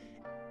big,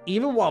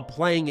 even while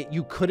playing it,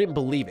 you couldn't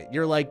believe it.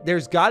 You're like,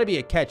 there's got to be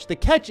a catch. The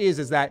catch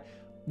is that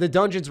the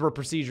dungeons were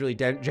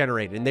procedurally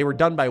generated, and they were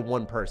done by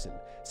one person.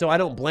 So I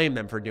don't blame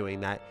them for doing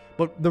that.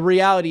 But the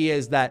reality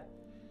is that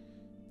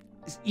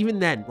even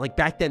then, like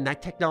back then,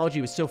 that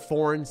technology was so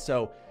foreign.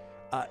 So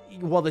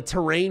while the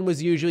terrain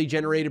was usually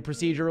generated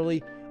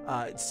procedurally,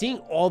 seeing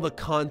all the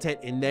content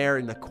in there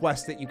and the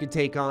quests that you could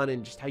take on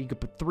and just how you could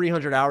put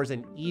 300 hours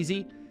in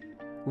easy,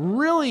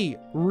 really,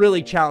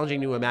 really challenging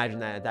to imagine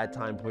that at that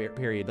time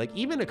period. Like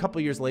even a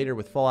couple years later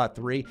with Fallout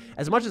 3,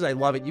 as much as I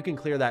love it, you can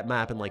clear that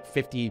map in like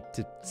 50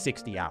 to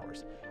 60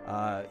 hours.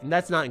 And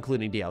that's not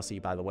including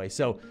DLC, by the way.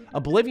 So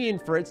Oblivion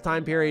for its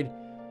time period,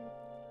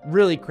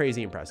 really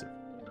crazy impressive.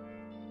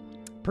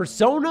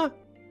 Persona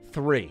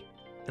 3.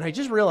 And I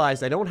just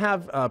realized I don't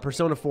have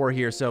Persona 4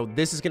 here, so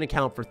this is going to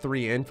count for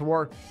 3 and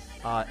 4.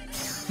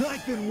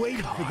 I've been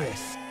waiting for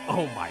this.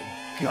 Oh my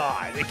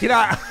god. I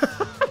cannot...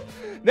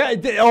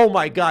 oh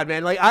my god,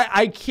 man. Like,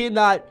 I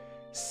cannot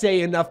say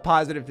enough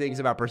positive things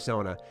about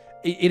Persona.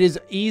 It is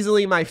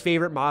easily my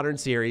favorite modern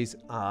series.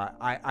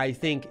 I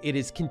think it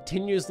has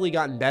continuously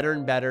gotten better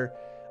and better.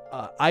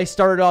 I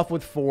started off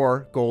with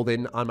 4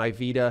 Golden on my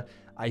Vita.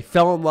 I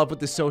fell in love with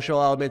the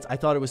social elements. I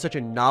thought it was such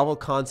a novel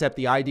concept.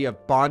 The idea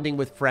of bonding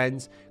with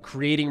friends,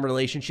 creating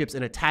relationships,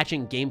 and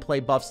attaching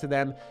gameplay buffs to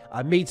them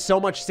made so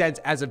much sense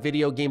as a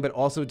video game, but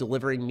also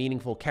delivering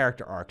meaningful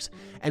character arcs.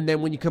 And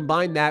then when you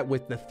combine that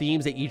with the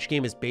themes that each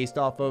game is based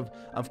off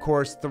of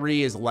course,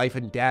 3 is life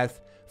and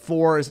death,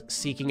 4 is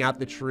seeking out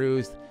the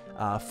truth,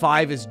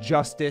 5 is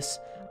justice.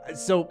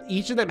 So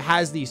each of them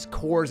has these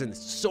cores and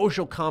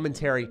social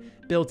commentary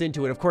built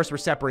into it. Of course, we're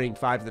separating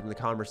 5 from the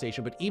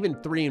conversation, but even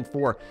 3 and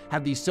 4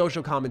 have these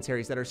social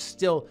commentaries that are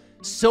still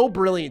so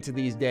brilliant to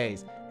these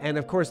days. And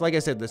of course, like I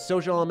said, the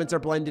social elements are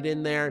blended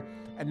in there.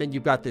 And then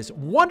you've got this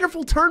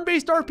wonderful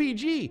turn-based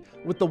RPG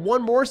with the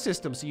one more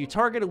system. So you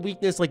target a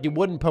weakness like you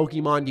would in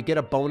Pokemon, you get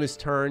a bonus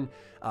turn.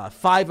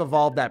 5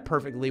 evolved that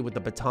perfectly with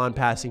the baton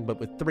passing, but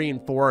with 3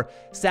 and 4,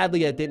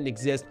 sadly, that didn't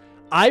exist.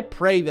 I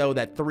pray, though,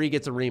 that 3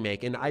 gets a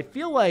remake. And I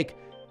feel like,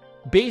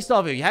 based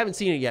off of, if you haven't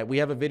seen it yet, we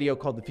have a video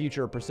called The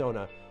Future of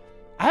Persona.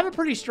 I have a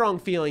pretty strong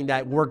feeling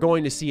that we're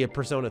going to see a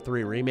Persona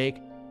 3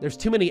 remake. There's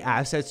too many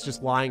assets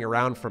just lying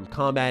around, from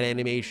combat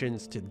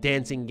animations to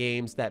dancing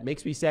games, that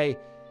makes me say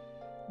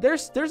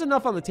there's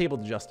enough on the table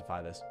to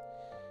justify this.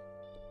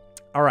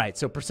 All right,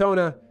 so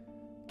Persona,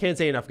 can't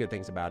say enough good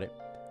things about it.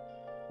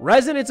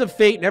 Resonance of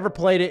Fate, never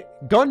played it.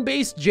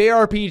 Gun-based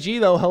JRPG,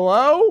 though,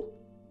 hello?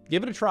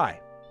 Give it a try.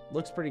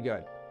 Looks pretty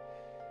good.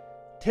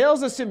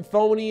 Tales of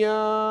Symphonia,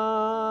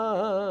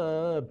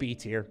 B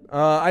tier.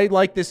 I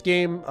like this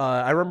game.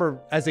 I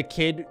remember as a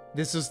kid,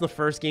 this was the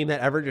first game that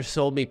ever just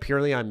sold me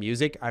purely on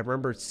music. I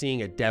remember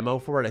seeing a demo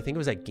for it. I think it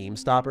was at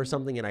GameStop or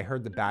something, and I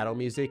heard the battle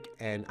music.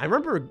 And I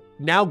remember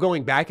now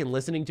going back and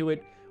listening to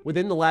it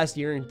within the last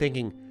year and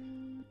thinking,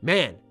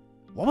 man,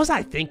 what was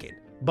I thinking?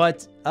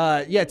 But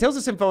yeah, Tales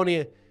of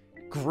Symphonia,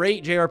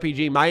 great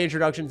JRPG. My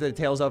introduction to the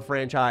Tales of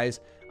franchise.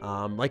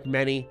 Like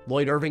many,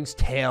 Lloyd Irving's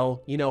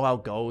Tale, you know how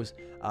it goes.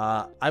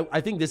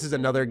 I think this is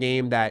another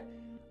game that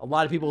a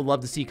lot of people would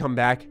love to see come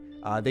back.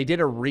 They did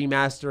a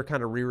remaster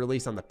kind of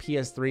re-release on the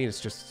PS3 and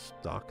it's just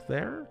stuck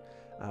there,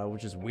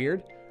 which is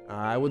weird.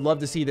 I would love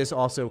to see this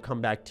also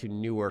come back to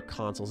newer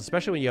consoles,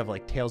 especially when you have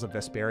like Tales of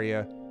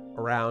Vesperia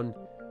around.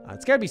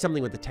 It's got to be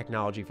something with the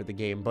technology for the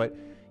game. But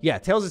yeah,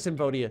 Tales of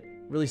Symphonia,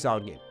 really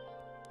solid game.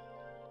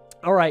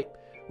 All right,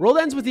 world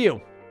ends with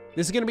you.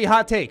 This is going to be a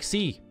hot take.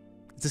 C.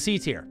 It's a C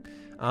tier.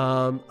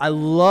 I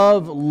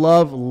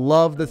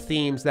love the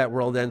themes that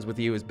World Ends With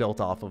You is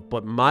built off of,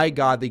 but my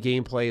God, the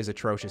gameplay is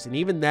atrocious. And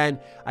even then,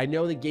 I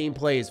know the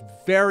gameplay is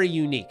very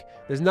unique.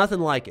 There's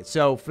nothing like it.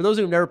 So for those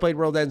who've never played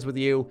World Ends With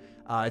You,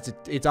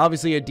 it's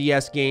obviously a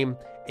DS game.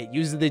 It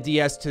uses the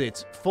DS to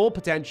its full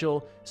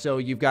potential, so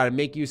you've got to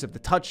make use of the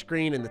touch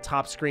screen and the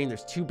top screen.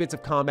 There's 2 bits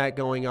of combat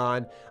going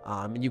on,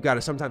 and you've got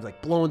to sometimes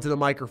like blow into the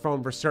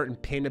microphone for certain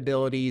pin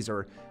abilities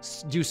or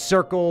do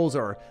circles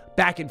or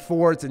back and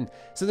forth, and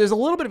so there's a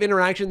little bit of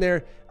interaction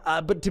there,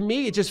 but to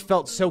me it just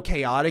felt so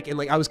chaotic, and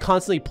like I was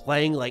constantly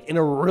playing like in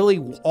a really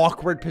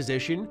awkward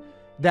position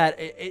that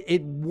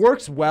it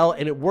works well,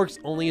 and it works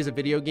only as a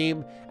video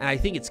game, and I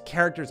think its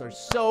characters are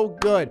so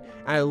good,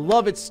 and I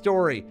love its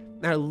story.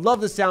 And I love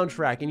the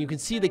soundtrack, and you can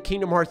see the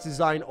Kingdom Hearts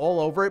design all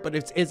over it, but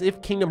it's as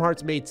if Kingdom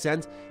Hearts made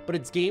sense, but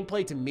its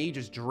gameplay to me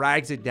just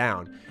drags it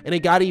down. And it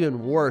got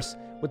even worse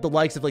with the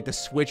likes of like the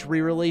Switch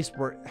re-release,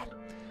 where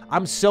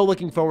I'm so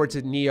looking forward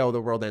to Neo,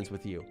 The World Ends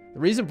With You. The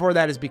reason for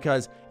that is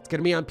because it's going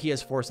to be on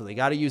PS4, so they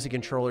got to use a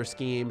controller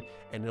scheme,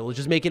 and it'll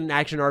just make it an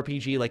action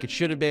RPG like it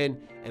should have been,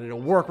 and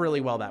it'll work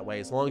really well that way,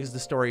 as long as the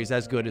story is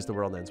as good as The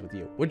World Ends With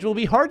You, which will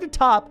be hard to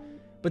top,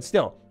 but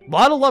still, a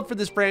lot of love for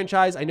this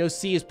franchise. I know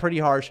C is pretty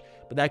harsh,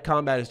 but that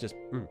combat is just...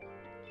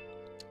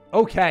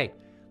 Okay,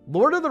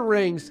 Lord of the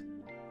Rings,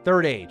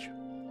 Third Age.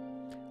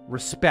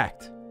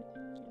 Respect.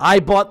 I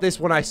bought this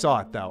when I saw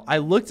it, though.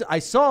 I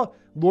saw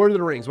Lord of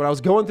the Rings when I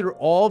was going through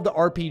all of the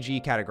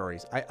RPG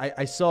categories.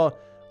 I saw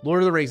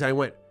Lord of the Rings, and I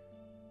went,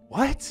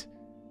 what?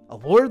 A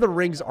Lord of the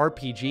Rings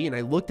RPG? And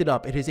I looked it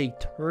up. It is a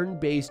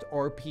turn-based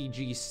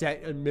RPG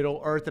set in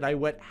Middle-earth, and I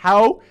went,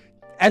 how?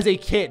 As a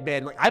kid,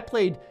 man, like I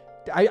played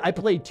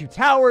Two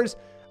Towers.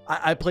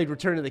 I played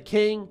Return of the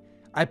King.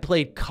 I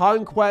played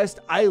Conquest.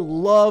 I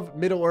love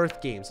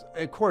Middle-earth games.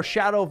 Of course,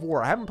 Shadow of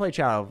War. I haven't played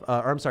Shadow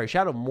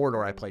of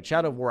Mordor I played.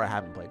 Shadow of War I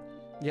haven't played.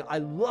 You know, I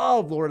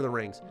love Lord of the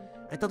Rings.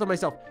 I thought to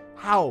myself,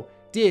 how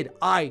did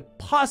I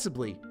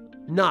possibly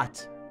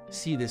not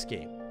see this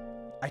game?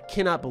 I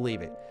cannot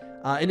believe it.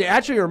 And it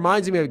actually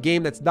reminds me of a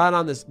game that's not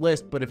on this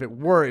list, but if it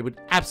were, it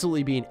would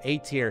absolutely be an A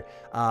tier.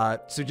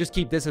 So just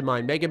keep this in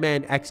mind. Mega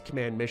Man X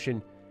Command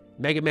Mission.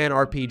 Mega Man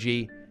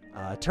RPG,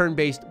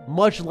 turn-based,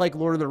 much like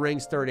Lord of the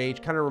Rings Third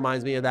Age. Kind of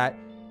reminds me of that.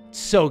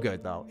 So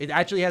good, though. It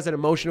actually has an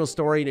emotional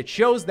story, and it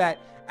shows that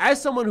as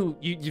someone who,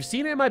 you've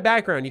seen it in my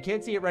background, you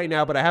can't see it right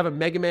now, but I have a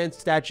Mega Man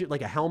statue,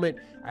 like a helmet.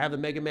 I have a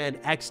Mega Man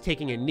X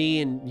taking a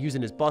knee and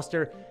using his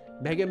buster.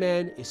 Mega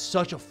Man is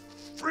such a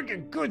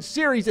freaking good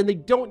series, and they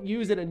don't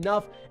use it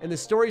enough, and the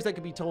stories that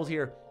could be told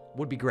here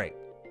would be great.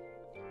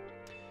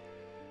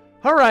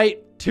 All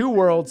right, Two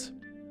Worlds.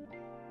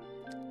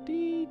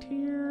 D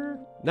tier.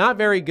 Not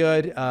very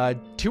good.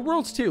 Two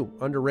Worlds 2,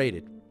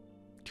 underrated.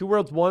 Two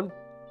Worlds 1,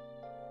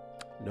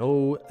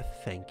 no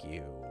thank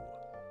you.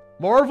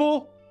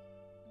 Marvel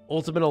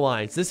Ultimate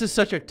Alliance. This is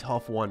such a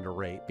tough one to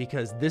rate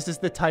because this is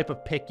the type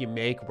of pick you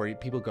make where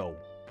people go,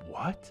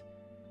 what?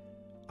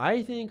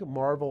 I think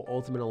Marvel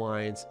Ultimate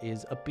Alliance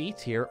is a B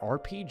tier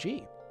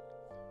RPG.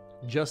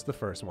 Just the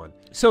first one.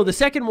 So the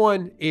second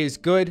one is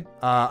good.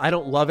 I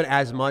don't love it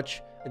as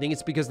much. I think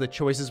it's because the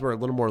choices were a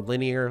little more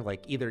linear,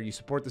 like either you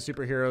support the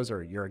superheroes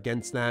or you're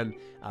against them.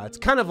 It's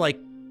kind of like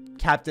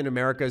Captain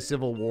America's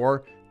Civil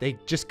War. They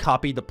just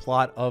copied the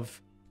plot of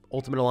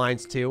Ultimate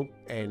Alliance 2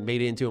 and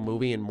made it into a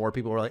movie, and more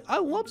people were like, I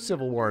love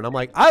Civil War. And I'm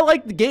like, I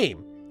like the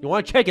game. You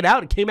want to check it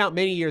out? It came out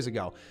many years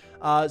ago.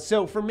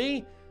 So for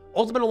me,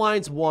 Ultimate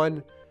Alliance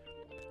 1,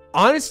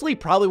 honestly,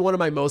 probably one of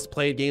my most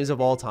played games of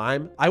all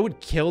time. I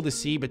would kill to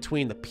see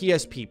between the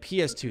PSP,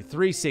 PS2,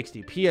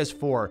 360,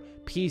 PS4,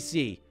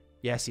 PC,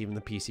 yes, even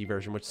the PC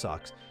version, which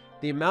sucks,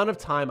 the amount of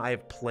time I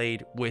have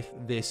played with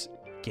this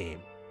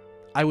game.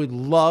 I would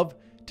love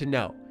to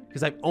know,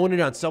 because I've owned it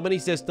on so many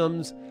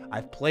systems.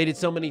 I've played it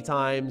so many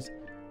times.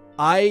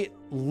 I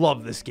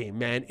love this game,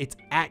 man. Its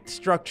act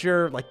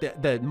structure, like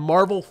the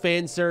Marvel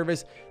fan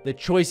service, the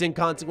choice and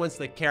consequence,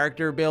 the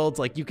character builds,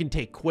 like you can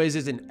take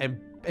quizzes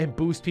and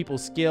boost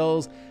people's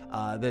skills.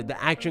 The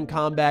action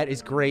combat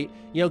is great,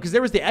 you know, because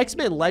there was the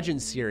X-Men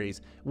Legends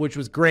series, which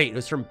was great. It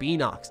was from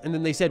Beanox, and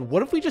then they said,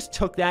 what if we just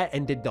took that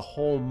and did the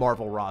whole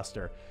Marvel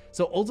roster?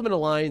 So Ultimate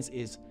Alliance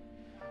is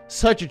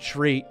such a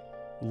treat.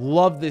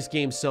 Love this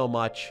game so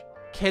much.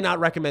 Cannot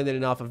recommend it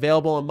enough.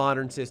 Available on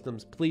modern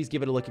systems. Please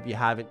give it a look if you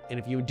haven't, and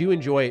if you do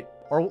enjoy it,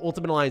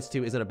 Ultimate Alliance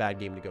 2 isn't a bad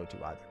game to go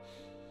to either.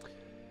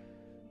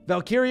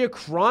 Valkyria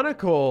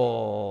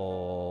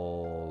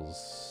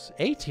Chronicles,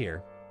 A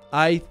tier.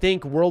 I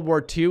think World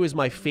War II is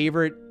my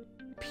favorite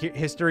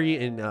history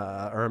in,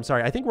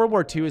 I think World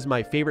War II is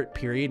my favorite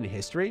period in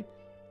history.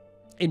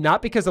 And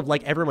not because of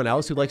like everyone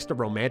else who likes to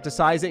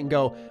romanticize it and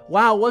go,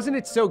 wow, wasn't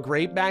it so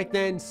great back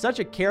then? Such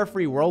a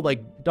carefree world.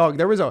 Like, dog,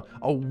 there was a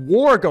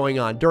war going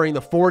on during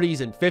the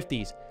 40s and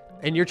 50s.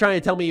 And you're trying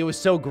to tell me it was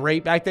so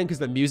great back then because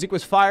the music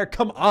was fire?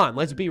 Come on,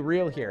 let's be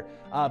real here.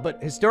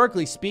 But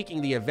historically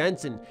speaking, the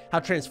events and how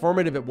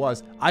transformative it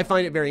was, I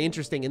find it very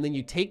interesting. And then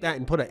you take that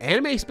and put an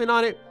anime spin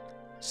on it,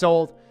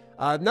 sold.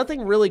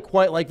 Nothing really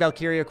quite like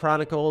Valkyria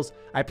Chronicles.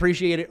 I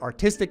appreciate it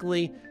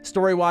artistically.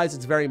 Story-wise,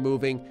 it's very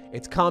moving.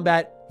 It's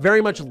combat,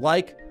 very much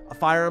like a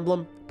Fire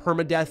Emblem.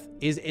 Permadeath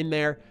is in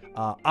there.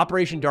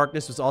 Operation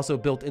Darkness was also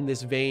built in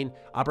this vein.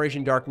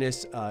 Operation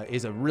Darkness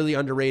is a really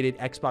underrated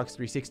Xbox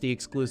 360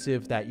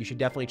 exclusive that you should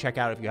definitely check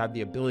out if you have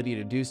the ability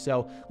to do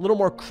so. A little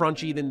more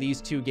crunchy than these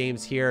two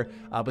games here,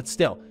 but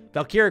still.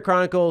 Valkyria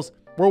Chronicles,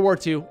 World War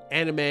II,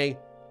 anime,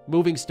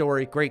 moving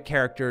story, great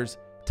characters,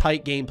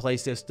 tight gameplay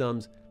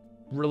systems,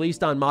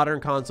 released on modern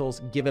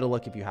consoles. Give it a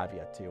look if you have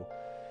yet to.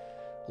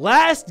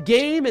 Last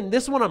game, and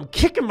this one I'm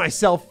kicking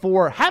myself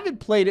for. Haven't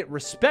played it.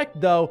 Respect,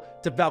 though,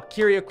 to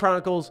Valkyria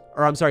Chronicles,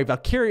 or I'm sorry,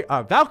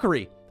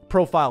 Valkyrie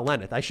Profile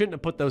Lenneth. I shouldn't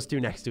have put those two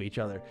next to each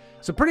other.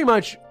 So pretty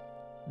much,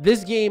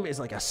 this game is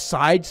like a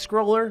side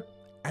scroller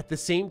at the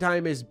same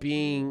time as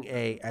being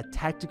a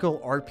tactical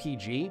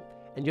RPG.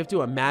 And you have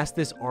to amass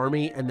this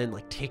army and then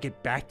like take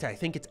it back to, I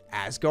think it's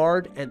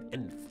Asgard,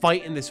 and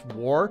fight in this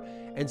war.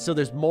 And so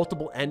there's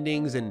multiple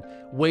endings and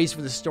ways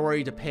for the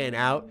story to pan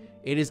out.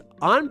 It is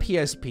on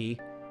PSP.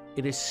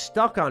 It is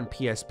stuck on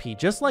PSP,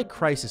 just like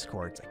Crisis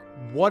Core. It's like,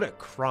 what a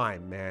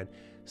crime, man.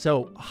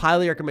 So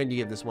highly recommend you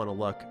give this one a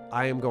look.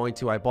 I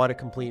bought it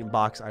complete in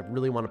box. I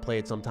really want to play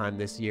it sometime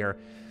this year.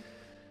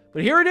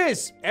 But here it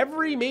is.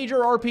 Every major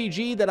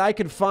RPG that I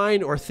could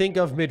find or think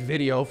of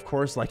mid-video, of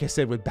course, like I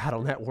said with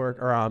Battle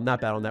Network, or not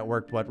Battle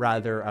Network, but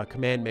rather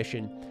Command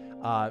Mission.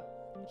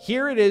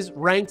 Here it is,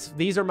 ranked.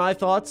 These are my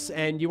thoughts,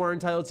 and you are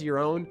entitled to your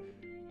own.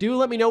 Do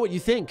let me know what you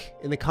think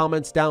in the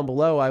comments down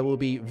below. I will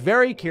be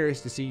very curious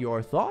to see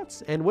your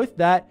thoughts. And with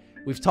that,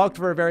 we've talked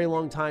for a very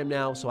long time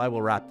now, so I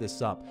will wrap this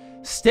up.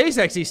 Stay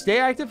sexy, stay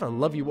active. I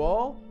love you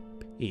all.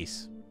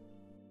 Peace.